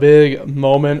 this is a big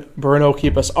moment. Bruno,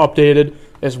 keep us updated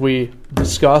as we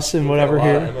discuss and whatever Got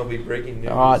a lot here. of MLB breaking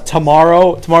news.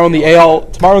 Tomorrow in the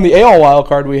AL wild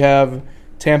card, we have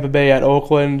Tampa Bay at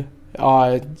Oakland.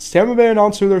 Does Tampa Bay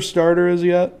announce who their starter is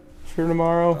yet for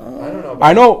tomorrow? I don't know.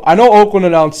 About I know Oakland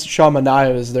announced Sean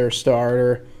Manaea as their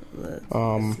starter.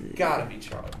 Gotta be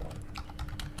Charlie.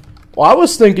 Well, I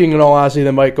was thinking, in all honesty, they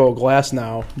might go Glass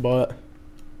now, but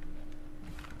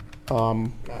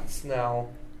Not Snell.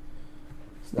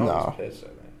 Snell No. was pissed, I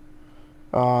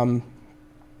think.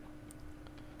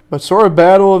 but sort of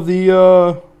battle of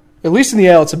the at least in the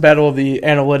AL, it's a battle of the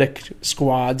analytic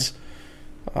squads.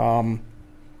 Then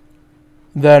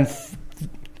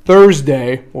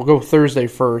Thursday, we'll go Thursday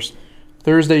first.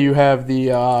 Thursday, you have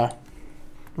the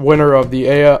winner of the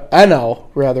NL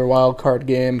wild card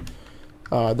game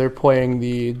They're playing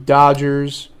the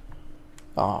Dodgers.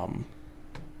 And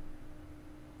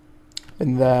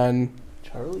then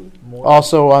Charlie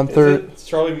also on third, It's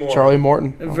Charlie Moore. Charlie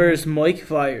Morton. versus Mike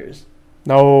Fiers.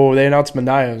 No, they announced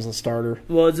Manaea as the starter.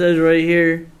 Well, it says right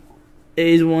here,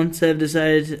 A's once have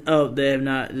decided. They have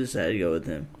not decided to go with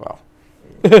him. Wow.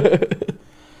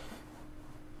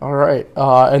 All right.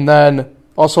 And then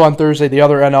also on Thursday, the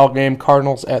other NL game,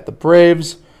 Cardinals at the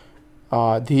Braves.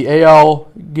 The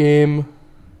AL game,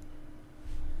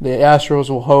 the Astros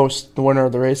will host the winner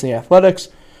of the Rays and the Athletics.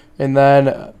 And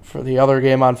then for the other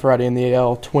game on Friday in the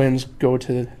AL, Twins go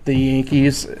to the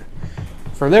Yankees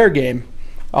for their game.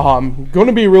 Going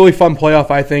to be a really fun playoff,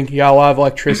 I think. You got a lot of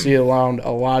electricity around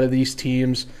a lot of these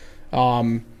teams.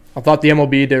 I thought the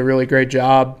MLB did a really great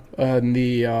job in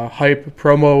the hype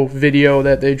promo video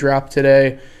that they dropped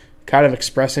today, kind of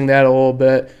expressing that a little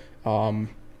bit. I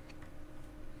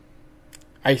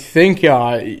think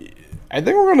we're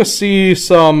going to see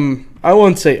some, I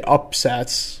wouldn't say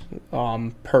upsets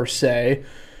per se,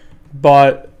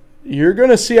 but you're going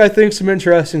to see, I think, some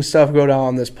interesting stuff go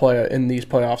down in these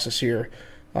playoffs this year.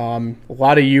 A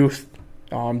lot of youth.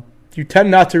 You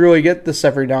tend not to really get this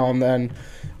every now and then,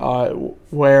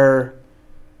 where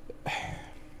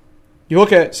you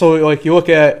look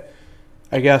at,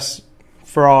 I guess,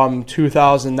 from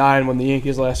 2009 when the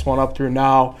Yankees last won up through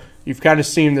now, you've kind of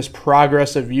seen this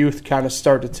progress of youth kind of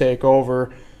start to take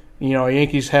over. You know,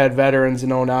 Yankees had veterans in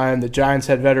 2009, the Giants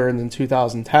had veterans in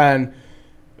 2010,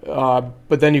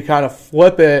 but then you kind of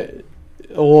flip it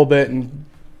a little bit, and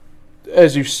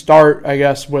as you start, I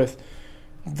guess, with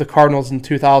the Cardinals in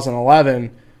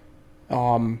 2011,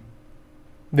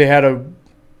 they had a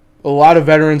lot of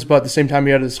veterans, but at the same time,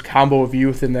 you had this combo of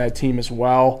youth in that team as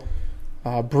well.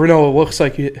 Bruno looks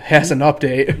like he has an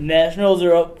update. Nationals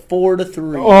are up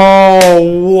 4-3.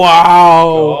 Oh,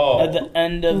 wow. At the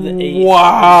end of the 8th.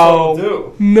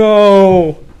 Wow.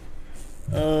 No.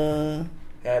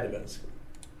 Had to be.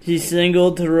 He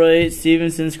singled to right.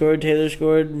 Stevenson scored. Taylor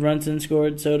scored. Brunson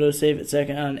scored. Soto safe at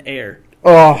second on air.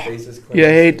 Oh, you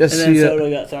hate to And then see it. Soto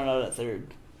got thrown out at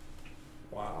third.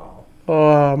 Wow.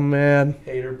 Oh, man.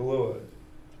 Hater blew it.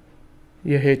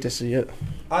 You hate to see it.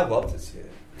 I love to see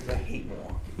it because I hate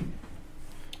Milwaukee.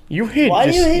 You hate Why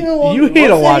do you hate Milwaukee? You hate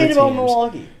What's a lot to of hate about teams.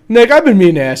 Milwaukee? Nick, I've been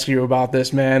meaning to ask you about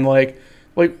this, man. Like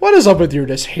what is up with your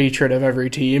just hatred of every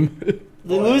team?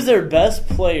 They lose their best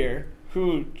player,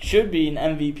 who should be an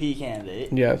MVP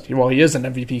candidate. Yeah, well, he is an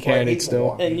MVP candidate still.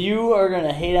 Milwaukee. And you are going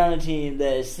to hate on a team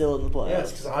that is still in the playoffs.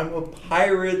 Yes, because I'm a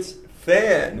Pirates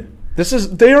fan.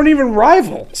 They aren't even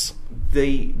rivals.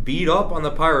 They beat up on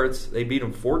the Pirates. They beat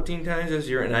them 14 times this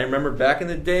year, and I remember back in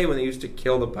the day when they used to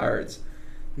kill the Pirates.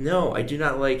 No, I do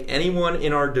not like anyone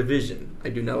in our division. I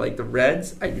do not like the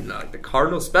Reds. I do not like the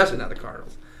Cardinals, especially not the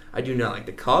Cardinals. I do not like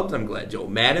the Cubs. I'm glad Joe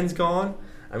Madden's gone.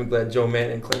 I'm glad Joe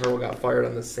Madden and Clint Hurdle got fired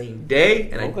on the same day,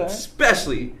 and I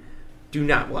especially do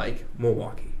not like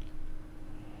Milwaukee.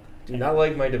 Do not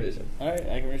like my division. All right,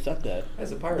 I can respect that.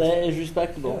 As a Pirates That fan. is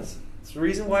respectable. Yes. It's the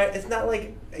reason why it's not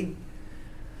like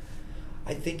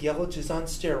I think Yelich is on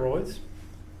steroids.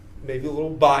 Maybe a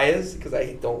little biased because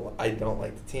I don't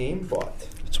like the team, but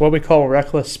It's what we call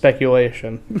reckless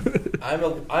speculation. I'm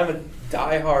a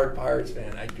diehard Pirates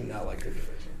fan. I do not like their division.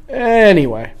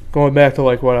 Anyway, going back to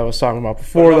like what I was talking about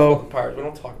before, But enough though. about the Pirates. We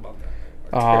don't talk about that.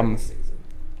 Our terrible season.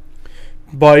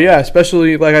 But yeah,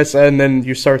 especially like I said, and then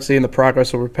you start seeing the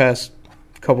progress over the past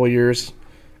couple of years.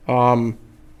 Kind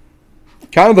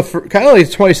of like the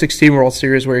 2016 World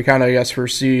Series, where you kind of, I guess,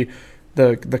 foresee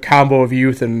the combo of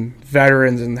youth and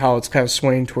veterans and how it's kind of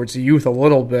swaying towards the youth a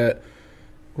little bit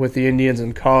with the Indians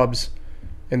and Cubs.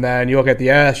 And then you look at the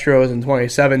Astros in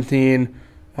 2017,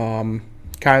 kind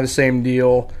of the same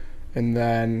deal. And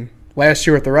then last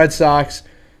year with the Red Sox,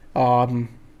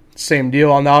 same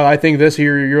deal. And now I think this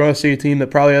year you're going to see a team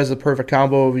that probably has the perfect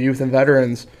combo of youth and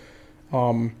veterans,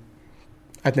 I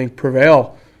think,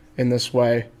 prevail in this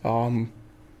way.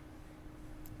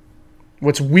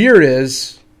 What's weird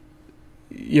is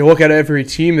you look at every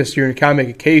team this year and kind of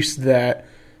make a case that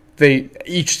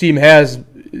each team has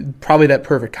probably that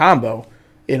perfect combo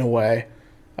in a way.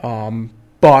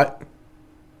 But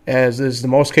as is the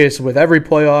most case with every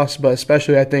playoffs, but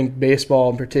especially I think baseball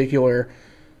in particular,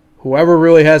 whoever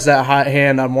really has that hot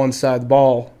hand on one side of the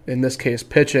ball, in this case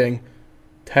pitching,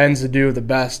 tends to do the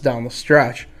best down the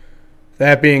stretch.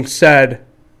 That being said,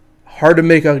 hard to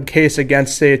make a case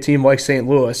against, say, a team like St.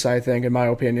 Louis, I think, in my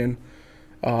opinion.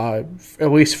 At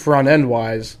least front-end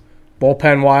wise.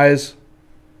 Bullpen wise,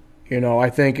 I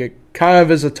think it kind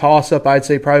of is a toss-up, I'd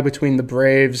say, probably between the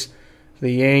Braves,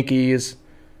 the Yankees.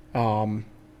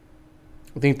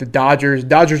 I think the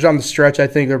Dodgers on the stretch, I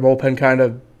think their bullpen kind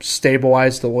of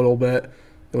stabilized a little bit,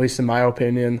 at least in my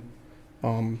opinion.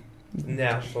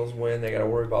 Nationals win. They got to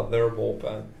worry about their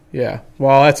bullpen. Yeah,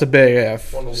 well, that's a big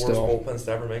if. One of the still. worst bullpens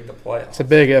to ever make the playoffs. It's a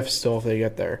big if still if they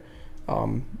get there.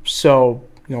 So,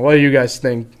 what do you guys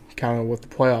think kind of with the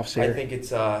playoffs here? I think it's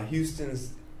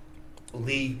Houston's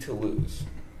league to lose.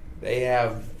 They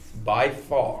have by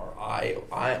far,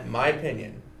 my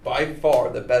opinion, by far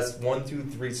the best 1, 2,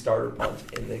 3 starter punch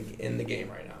in the game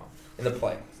right now, in the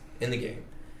playoffs, in the game,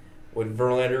 with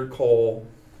Verlander, Cole,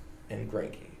 and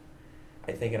Greinke.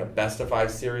 I think in a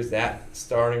best-of-5 series, that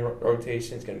starting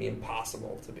rotation is going to be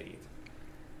impossible to beat.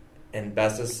 And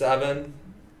best-of-7,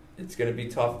 it's going to be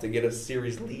tough to get a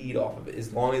series lead off of it,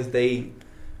 as long as they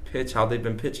pitch how they've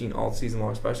been pitching all season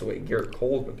long, especially the way Garrett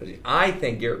Cole's been pitching. I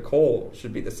think Garrett Cole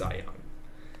should be the Cy Young,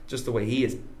 just the way he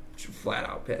is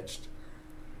flat-out pitched.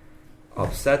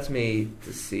 Upsets me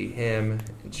to see him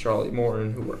and Charlie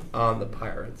Morton, who were on the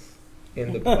Pirates,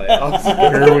 in the playoffs.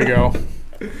 Here we go.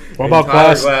 What about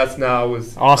Glass now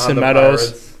was Austin on the Meadows?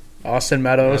 Pirates. Austin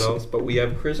Meadows. But we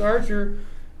have Chris Archer.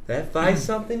 That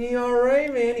 5-something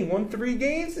ERA, man. He won 3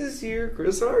 games this year.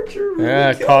 Chris Archer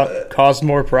really killed it. Caused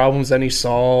more problems than he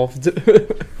solved.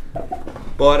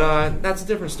 But that's a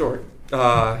different story.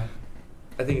 I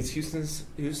think it's Houston's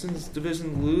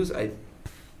division to lose. I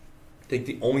think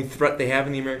the only threat they have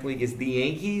in the American League is the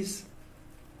Yankees.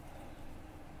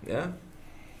 Yeah.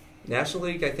 National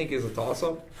League, I think, is a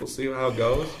toss-up. We'll see how it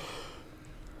goes.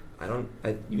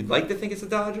 You'd like to think it's the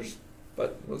Dodgers,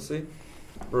 but we'll see.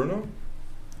 Bruno?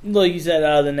 Like you said,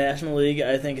 out of the National League,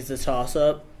 I think it's a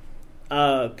toss-up.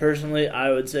 Personally,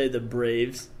 I would say the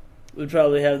Braves would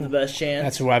probably have the best chance.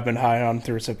 That's who I've been high on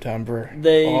through September.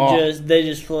 They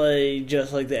just play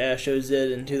just like the Astros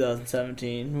did in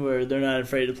 2017, where they're not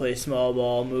afraid to play small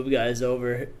ball, move guys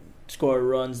over, score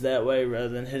runs that way rather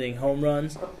than hitting home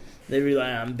runs. They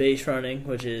rely on base running,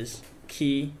 which is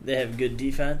key. They have good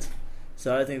defense.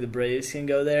 So I think the Braves can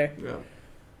go there. Yeah.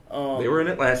 They were in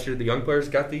it last year. The young players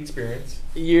got the experience.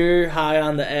 You're high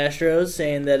on the Astros,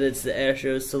 saying that it's the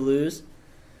Astros to lose.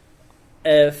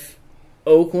 If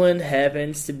Oakland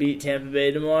happens to beat Tampa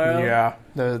Bay tomorrow, yeah,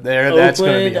 that's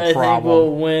going to be a problem. I think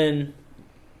will win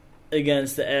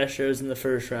against the Astros in the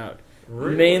first round.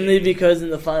 Really? Mainly because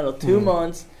in the final 2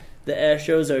 months, the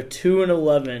Astros are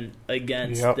 2-11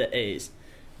 against the A's.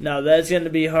 Now that's going to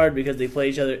be hard because they play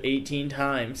each other 18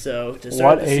 times. So to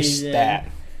start the season, stat.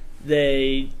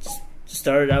 They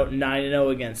started out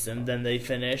 9-0 against them. Then they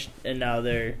finished, and now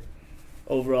they're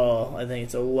overall, I think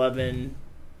it's 11-8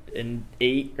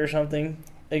 or something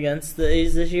against the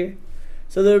A's this year.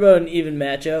 So they're about an even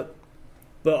matchup.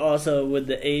 But also with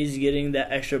the A's getting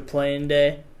that extra playing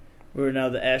day, where now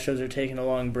the Astros are taking a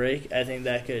long break, I think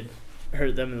that could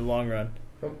hurt them in the long run.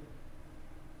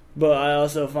 But I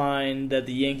also find that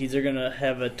the Yankees are going to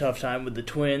have a tough time with the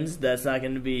Twins. That's not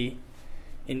going to be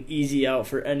an easy out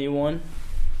for anyone.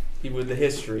 With the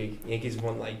history, Yankees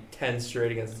won like 10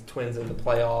 straight against the Twins in the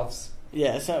playoffs.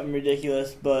 Yeah, something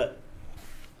ridiculous, but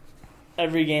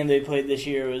every game they played this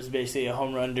year was basically a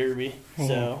home run derby. Mm-hmm.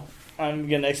 So I'm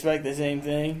going to expect the same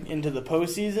thing into the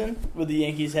postseason with the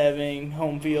Yankees having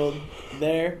home field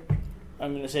there.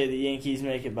 I'm going to say the Yankees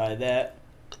make it by that.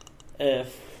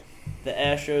 If the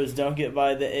Astros don't get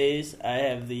by the A's, I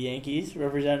have the Yankees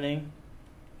representing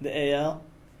the AL.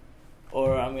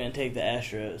 Or I'm going to take the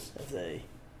Astros if they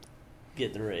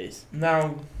get the Rays.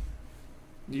 Now,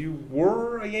 you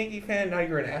were a Yankee fan, now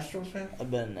you're an Astros fan? I've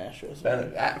been an Astros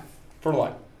fan. For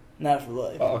life? Not for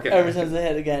life. Oh, okay. Ever since they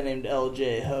had a guy named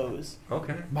LJ Hose.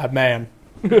 Okay. My man.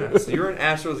 Yeah, so you're an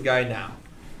Astros guy now.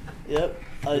 Yep.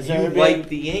 You like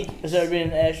the Yankees. I started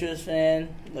being an Astros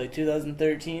fan like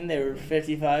 2013. They were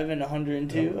 55 and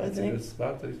 102, I think.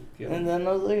 And then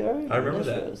I was like, all right. I remember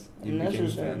that. I'm an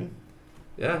Astros fan.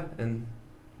 Yeah, and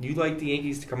you like the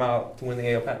Yankees to come out to win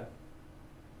the AL pennant.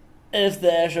 If the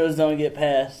Astros don't get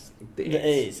past the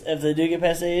A's. If they do get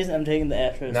past the A's, I'm taking the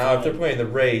Astros. Now, if they're playing the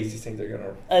Rays, you think they're going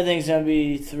to... I think it's going to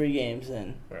be 3 games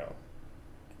in. Well,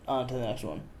 on to the next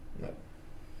one. No.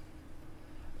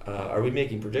 Are we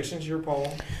making predictions here,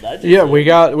 Paul? Yeah, we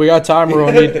got time.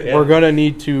 We're gonna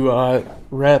need to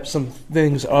wrap some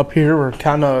things up here. We're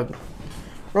kind of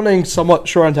running somewhat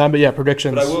short on time, but yeah,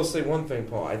 predictions. But I will say one thing,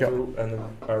 Paul. I threw in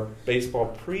our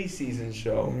baseball preseason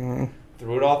show,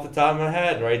 threw it off the top of my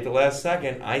head right at the last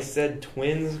second. I said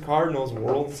Twins-Cardinals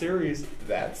World Series.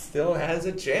 That still has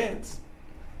a chance.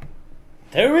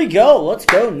 There we go. Let's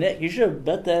go, Nick. You should have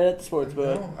bet that at the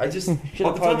sportsbook. No, I just should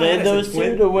have parlayed those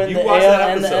two to win the AL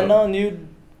and the NL, and you'd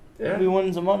be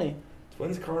winning some money.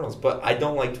 Twins-Cardinals, but I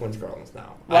don't like Twins-Cardinals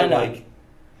now. Why not?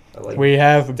 I like We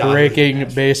have Dodgers breaking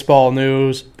Nationals. baseball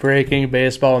news. Breaking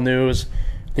baseball news.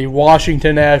 The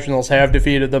Washington Nationals have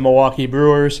defeated the Milwaukee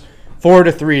Brewers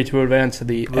 4-3 to advance to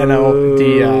the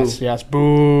NLDS. Yes,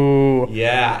 boo.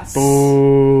 Yes.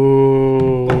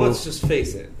 Boo. But let's just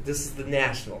face it. This is the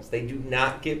Nationals. They do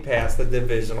not get past the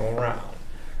divisional round.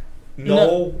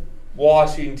 No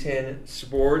Washington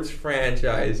sports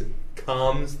franchise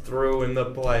comes through in the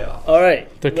playoffs. All right.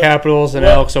 The Capitals and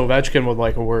Let- Alex Ovechkin would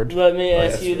like a word. Let me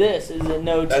ask that's you true. this: is it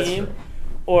no That's team, true.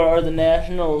 or are the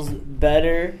Nationals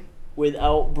better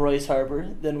without Bryce Harper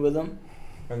than with him?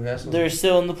 And the Nationals- They're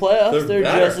still in the playoffs. They're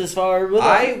better. just as far with him.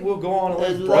 I will go on a As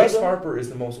limb. with Bryce them? Harper is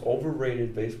the most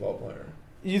overrated baseball player.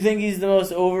 You think he's the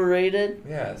most overrated?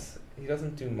 Yes. He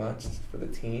doesn't do much for the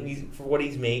team. For what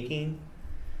he's making.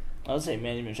 I would say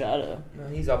Manny Machado. No,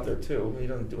 he's up there too. He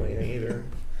doesn't do anything either.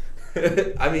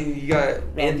 I mean, you got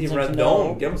Anthony Robinson, Rendon.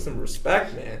 no. Give him some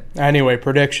respect, man. Anyway,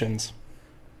 predictions.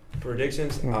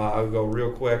 Predictions. I'll go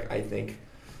real quick. I think,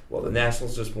 well, the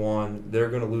Nationals just won. They're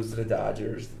going to lose to the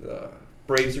Dodgers. The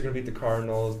Braves are going to beat the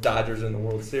Cardinals. Dodgers in the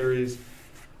World Series.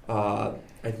 I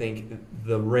think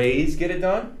the Rays get it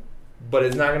done, but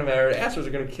it's not going to matter. The Astros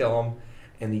are going to kill them,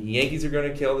 and the Yankees are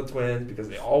going to kill the Twins because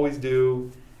they always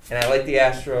do. And I like the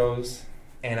Astros,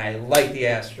 and I like the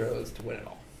Astros to win it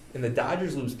all. And the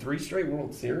Dodgers lose 3 straight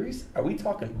World Series? Are we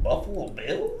talking Buffalo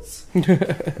Bills?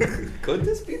 Could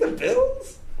this be the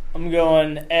Bills? I'm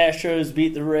going Astros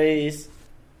beat the Rays.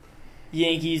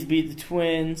 Yankees beat the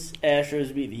Twins.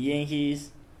 Astros beat the Yankees.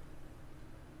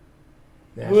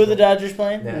 Who are the Dodgers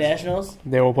playing? Nationals. Nationals.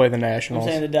 They will play the I'm Nationals.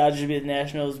 saying the Dodgers beat the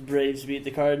Nationals. Braves beat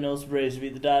the Cardinals. Braves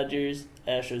beat the Dodgers.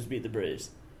 Astros beat the Braves.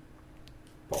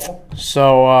 Paul?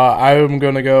 So I'm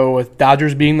going to go with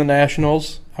Dodgers beating the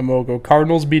Nationals. I'm going to go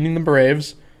Cardinals beating the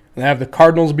Braves. And I have the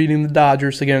Cardinals beating the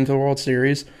Dodgers to get into the World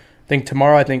Series. I think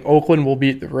tomorrow, Oakland will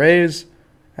beat the Rays.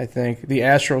 I think the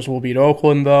Astros will beat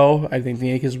Oakland, though. I think the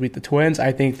Yankees will beat the Twins.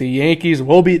 I think the Yankees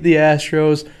will beat the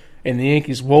Astros. And the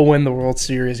Yankees will win the World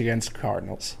Series against the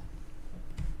Cardinals.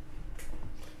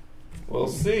 We'll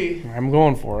see. I'm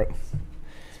going for it.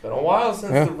 It's been a while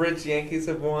since Yeah. the rich Yankees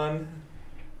have won.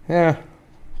 Yeah,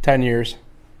 10 years.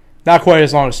 Not quite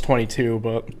as long as 22,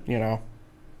 but,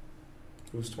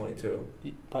 Who's 22?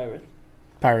 Pirates.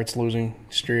 Pirates losing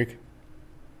streak.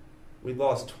 We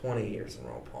lost 20 years in a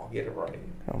row, Paul. Get it right.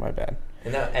 Oh, my bad.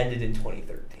 And that ended in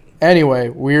 2013. Anyway,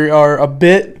 we are a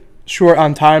bit short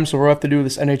on time, so we'll have to do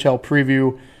this NHL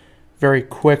preview very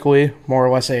quickly, more or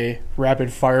less a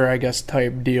rapid fire, I guess,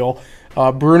 type deal.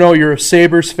 Bruno, you're a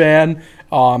Sabres fan.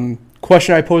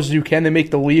 Question I posed to you, can they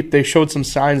make the leap? They showed some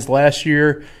signs last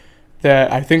year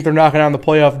that I think they're knocking on the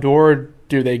playoff door.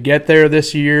 Do they get there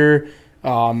this year?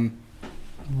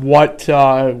 What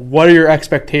are your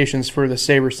expectations for the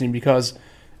Sabres team? Because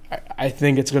I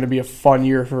think it's going to be a fun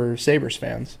year for Sabres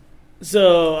fans.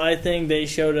 So I think they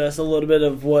showed us a little bit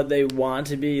of what they want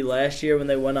to be last year when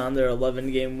they went on their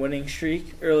 11-game winning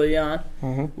streak early on.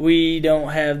 Mm-hmm. We don't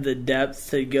have the depth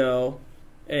to go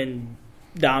and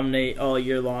dominate all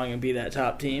year long and be that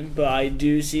top team, but I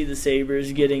do see the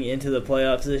Sabres getting into the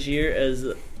playoffs this year as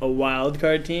a wild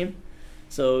card team,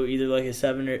 so either like a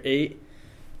 7 or 8.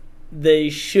 They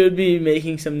should be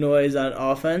making some noise on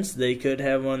offense. They could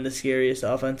have one of the scariest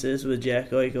offenses with Jack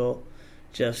Eichel,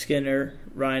 Jeff Skinner,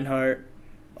 Reinhart,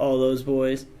 all those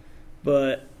boys.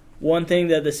 But one thing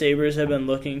that the Sabres have been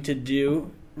looking to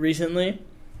do recently,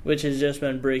 which has just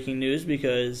been breaking news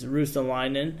because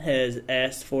Ristolainen has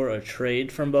asked for a trade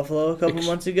from Buffalo a couple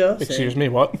months ago. Excuse me,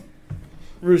 what?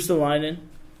 Ristolainen,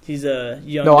 he's a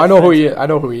young No, I know who he defenseman. is. I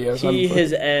know who he is. He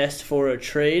has asked for a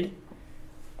trade,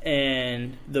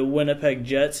 and the Winnipeg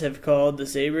Jets have called the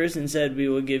Sabres and said, we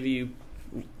will give you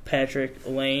Patrick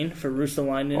Lane for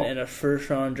Ristolainen and a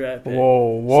first-round draft pick.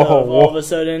 Whoa, So if all of whoa. a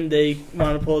sudden they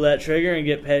want to pull that trigger and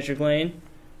get Patrick Lane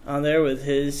on there with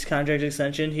his contract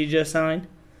extension he just signed,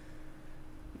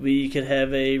 we could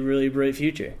have a really bright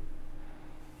future.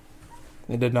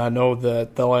 I did not know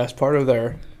that the last part of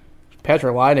there.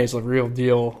 Patrick Laine is a real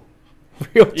deal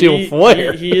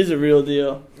player. He is a real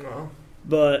deal. No.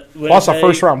 But Plus a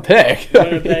first round pick.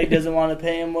 Winnipeg doesn't want to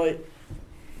pay him what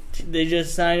they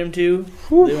just signed him to.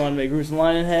 They want to make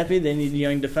Ristolainen happy. They need a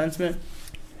young defenseman.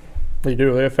 They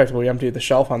do. They effectively emptied the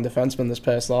shelf on defensemen this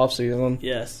past offseason.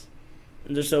 Yes.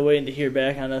 And they're still waiting to hear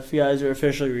back on if guys are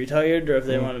officially retired or if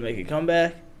they want to make a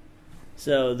comeback.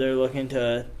 So they're looking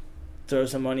to throw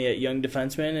some money at young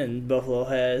defensemen, and Buffalo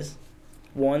has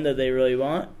one that they really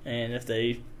want. And if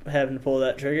they happen to pull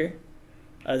that trigger,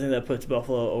 I think that puts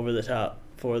Buffalo over the top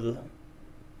for the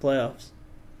playoffs.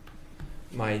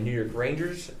 My New York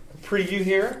Rangers preview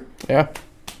here. Yeah.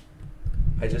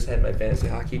 I just had my fantasy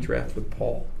hockey draft with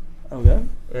Paul. Okay.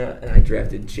 And I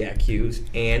drafted Jack Hughes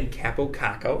and Capo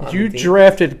Caco. You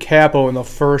drafted Capo in the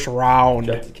first round.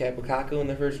 Drafted Capo Caco in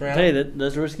the first round. Hey,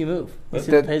 that's a risky move. Let's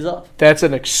see if it pays off. That's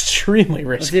an extremely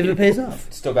risky. Let's see if it pays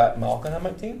off. Still got Malkin on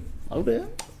my team. Okay.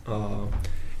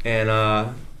 And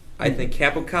I think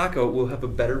Capo Caco will have a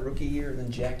better rookie year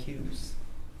than Jack Hughes.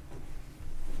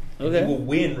 And Okay. he will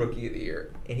win Rookie of the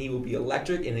Year, and he will be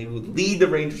electric, and he will lead the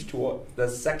Rangers to the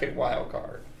second wild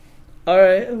card. All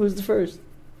right. Who's the first?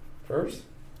 First,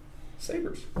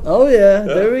 Sabres. Oh yeah.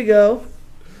 There we go.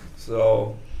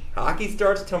 So, hockey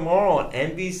starts tomorrow on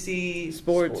NBC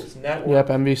Sports. Network. Yep,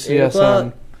 8 NBCSN.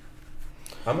 o'clock.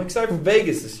 I'm excited for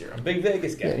Vegas this year. I'm a big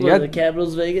Vegas guy. Yeah, What, the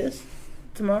Capitals Vegas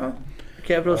tomorrow?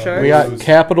 Capital Sharks. We got Blues.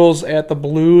 Capitals at the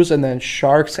Blues and then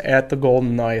Sharks at the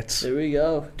Golden Knights. There we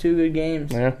go. 2 good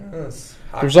games. Yeah. Yes,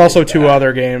 There's hockey also is 2 back.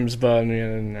 other games, but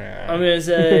nah. I'm gonna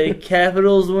say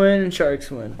Capitals win and Sharks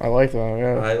win. I like that.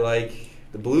 Yeah. I like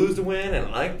the Blues to win, and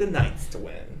I like the Knights to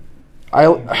win. There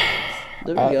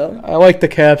we go. I like the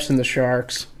Caps and the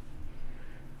Sharks.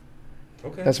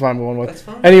 Okay, That's what I'm going with. That's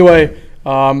fine. Anyway,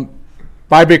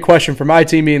 my big question for my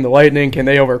team being the Lightning, can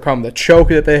they overcome the choke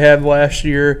that they had last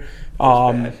year?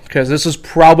 bad. Because this is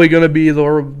probably going to be the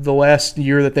last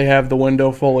year that they have the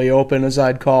window fully open, as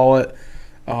I'd call it.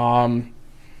 They're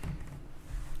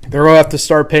going to have to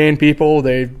start paying people.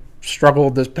 They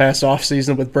struggled this past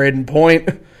offseason with Braden Point.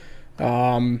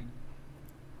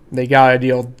 They got a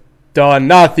deal done,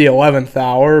 not the 11th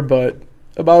hour, but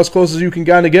about as close as you can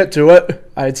kind of get to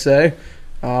it, I'd say.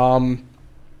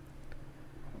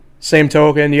 Same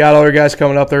token, you got other guys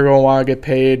coming up. They're going to want to get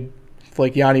paid,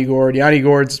 like Yanni Gourde. Yanni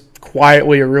Gourde's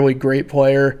quietly a really great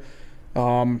player.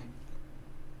 He'll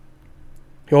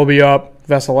be up.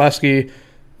 Vasilevsky,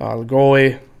 the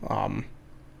goalie.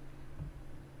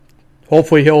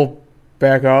 Hopefully he'll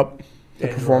back up the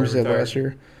Dan performance he had Girardi last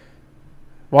year.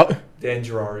 What? Dan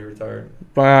Girardi retired.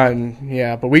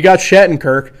 But we got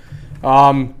Shattenkirk.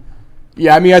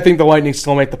 Yeah, I mean, I think the Lightning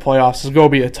still make the playoffs. It's going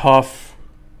to be a tough.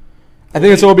 I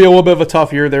think it's going to be a little bit of a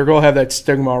tough year. They're going to have that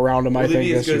stigma around them. Will I they think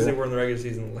be as this good as they year. were in the regular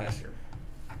season last year?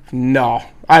 No,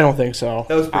 I don't think so.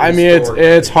 That was pretty I mean, historic.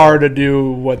 it's hard to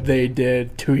do what they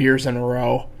did 2 years in a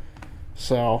row.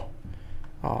 So,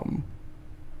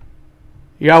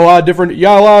 you got a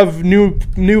lot of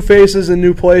new faces and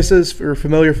new places, or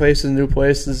familiar faces and new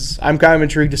places. I'm kind of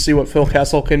intrigued to see what Phil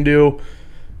Kessel can do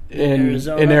in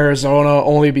Arizona,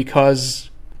 only because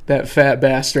that fat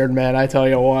bastard, man. I tell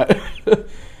you what.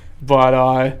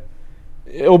 But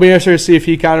it'll be interesting to see if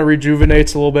he kind of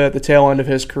rejuvenates a little bit at the tail end of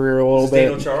his career a little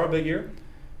Daniel bit. Chara, big year?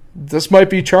 This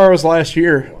might be Chara's last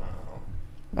year.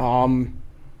 Wow.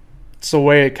 It's the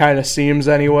way it kind of seems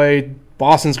anyway.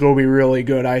 Boston's going to be really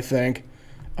good, I think.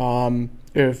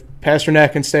 If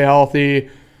Pasternak can stay healthy,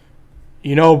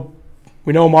 we know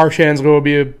Marchand's going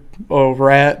to be a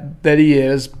rat that he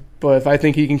is, but if I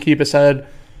think he can keep his head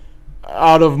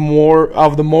out of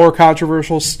the more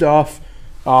controversial stuff,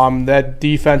 that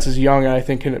defense is young and I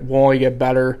think will only get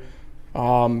better.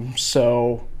 And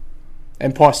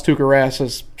plus Tuukka Rask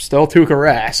is still Tuukka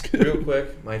Rask. Real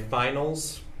quick, my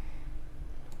finals,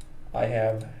 I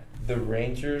have the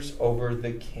Rangers over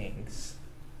the Kings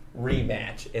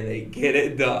rematch, and they get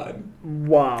it done.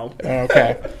 Wow.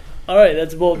 Okay. All right,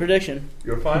 that's a bold prediction.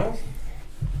 Your finals?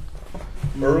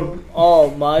 Early?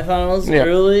 Oh, my finals Yeah.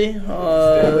 early.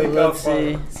 Stanley Cup Let's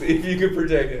see. finals. See if you can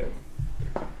predict it.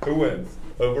 Who wins?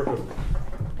 Over who?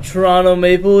 Toronto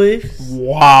Maple Leafs.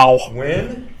 Wow.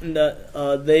 Win?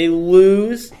 They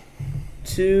lose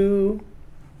to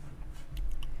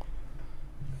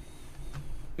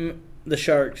the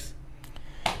Sharks.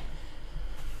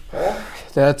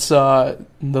 That's the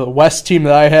West team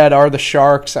that I had are the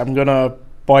Sharks. I'm going to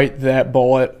bite that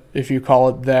bullet, if you call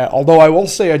it that. Although I will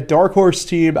say a dark horse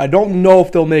team, I don't know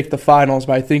if they'll make the finals,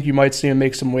 but I think you might see them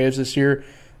make some waves this year.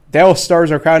 Dallas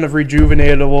Stars are kind of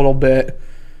rejuvenated a little bit.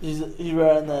 He's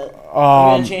right on that.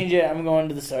 I'm going to change it. I'm going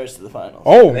to the Stars to the finals.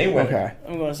 Oh, They win. okay.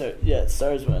 I'm going to start. Yeah,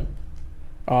 Stars win.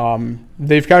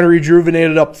 They've kind of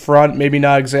rejuvenated up front, maybe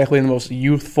not exactly in the most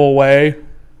youthful way,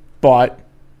 but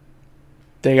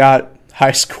they got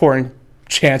high-scoring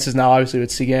chances now, obviously,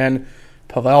 with Seguin.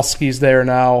 Pavelski's there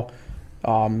now.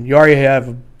 You already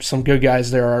have some good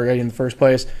guys there already in the first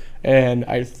place. And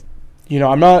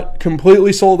I'm not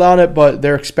completely sold on it, but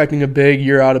they're expecting a big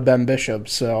year out of Ben Bishop.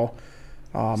 So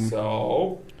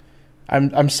So?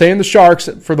 I'm saying the Sharks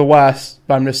for the West,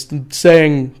 but I'm just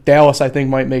saying Dallas I think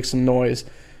might make some noise.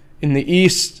 In the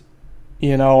East,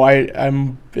 it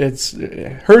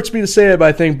hurts me to say it, but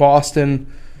I think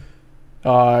Boston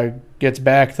gets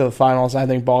back to the finals. I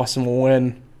think Boston will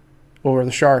win over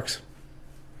the Sharks.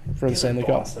 for the Stanley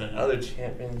Cup. Boston another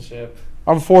championship.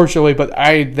 Unfortunately, but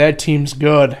that team's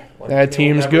good. That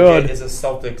team's good. Is the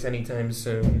Celtics anytime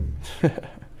soon?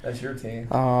 That's your team.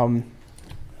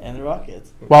 And the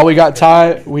Rockets. While we got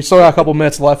time, we still got a couple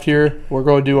minutes left here. We're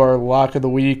going to do our lock of the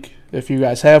week. If you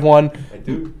guys have one, I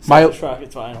do.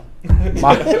 Rockets final.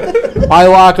 My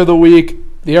lock of the week: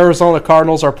 the Arizona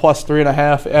Cardinals are plus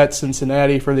 3.5 at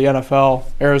Cincinnati for the NFL.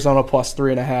 Arizona plus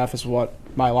 3.5 is what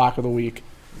my lock of the week.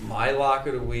 My lock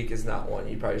of the week is not one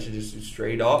you probably should just do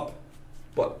straight up,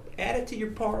 but add it to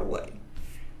your parlay.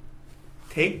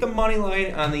 Take the money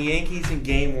line on the Yankees in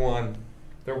Game 1.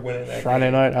 They're winning that Friday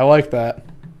game night. I like that.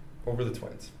 over the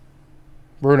Twins.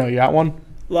 Bruno, you got one?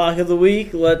 Lock of the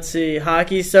week. Let's see.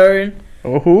 Hockey starting.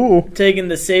 Ooh. Taking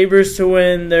the Sabres to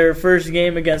win their first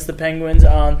game against the Penguins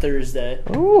on Thursday.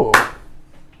 Ooh.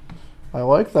 I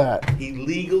like that. He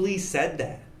legally said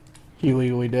that. He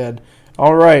legally did.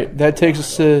 All right. That takes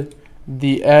us to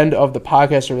the end of the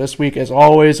podcast for this week. As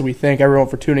always, we thank everyone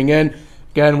for tuning in.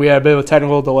 Again, we had a bit of a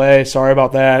technical delay. Sorry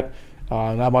about that.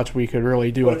 Not much we could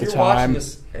really do But at the if you're watching time.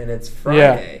 this and it's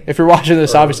Friday. Yeah. If you're watching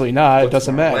this, Or obviously not. It what's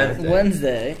doesn't matter.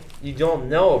 Wednesday. You don't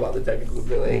know about the technical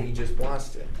delay. He just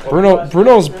watched it.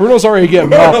 Bruno's already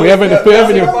getting up. We haven't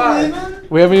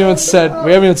even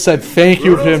said thank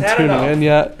you for him Bruno's had tuning enough. in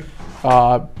yet.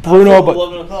 Bruno, but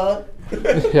 11 o'clock.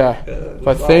 yeah,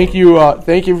 but thank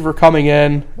you for coming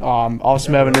in.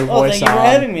 Awesome having your Oh, voice thank you for on.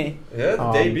 having me. Yeah,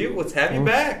 the debut. Let's have you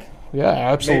back. Yeah,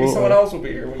 absolutely. Maybe someone else will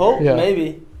be here. Hope, Yeah.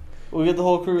 maybe. We'll get the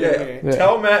whole crew in Yeah. here. Yeah.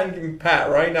 Tell Matt and Pat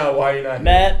right now why you're not here.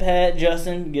 Matt, Pat,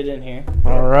 Justin, get in here.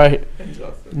 All right, And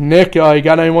Justin. Nick, you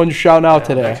got anyone to shout out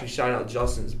I'm today? actually shouting out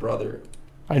Justin's brother.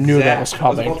 I knew Zach. that was I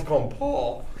was coming. about to call him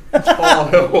Paul. Paul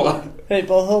Hill. Hey,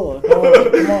 Paul Hilla,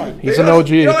 come on. He's an OG.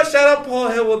 You know what? Shout out Paul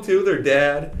Hill too, their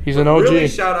dad. He's an But OG. Really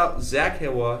shout out Zach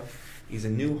Hill. He's a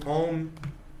new home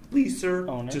leaser.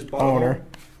 Owner. Just bought Owner.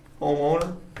 a home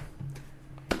owner.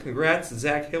 Congrats,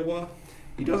 Zach Hill.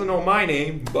 He doesn't know my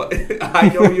name, but I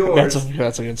know yours.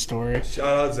 That's a good story. Shout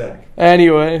out Zach.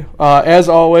 Anyway, as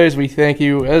always, we thank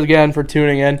you again for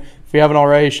tuning in. If you haven't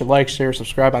already, you should like, share,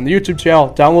 subscribe on the YouTube channel.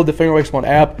 Download the Finger Lakes One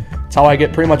app. It's how I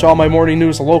get pretty much all my morning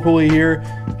news locally here.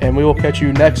 And we will catch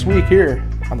you next week here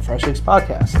on the Fresh Lakes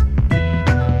Podcast.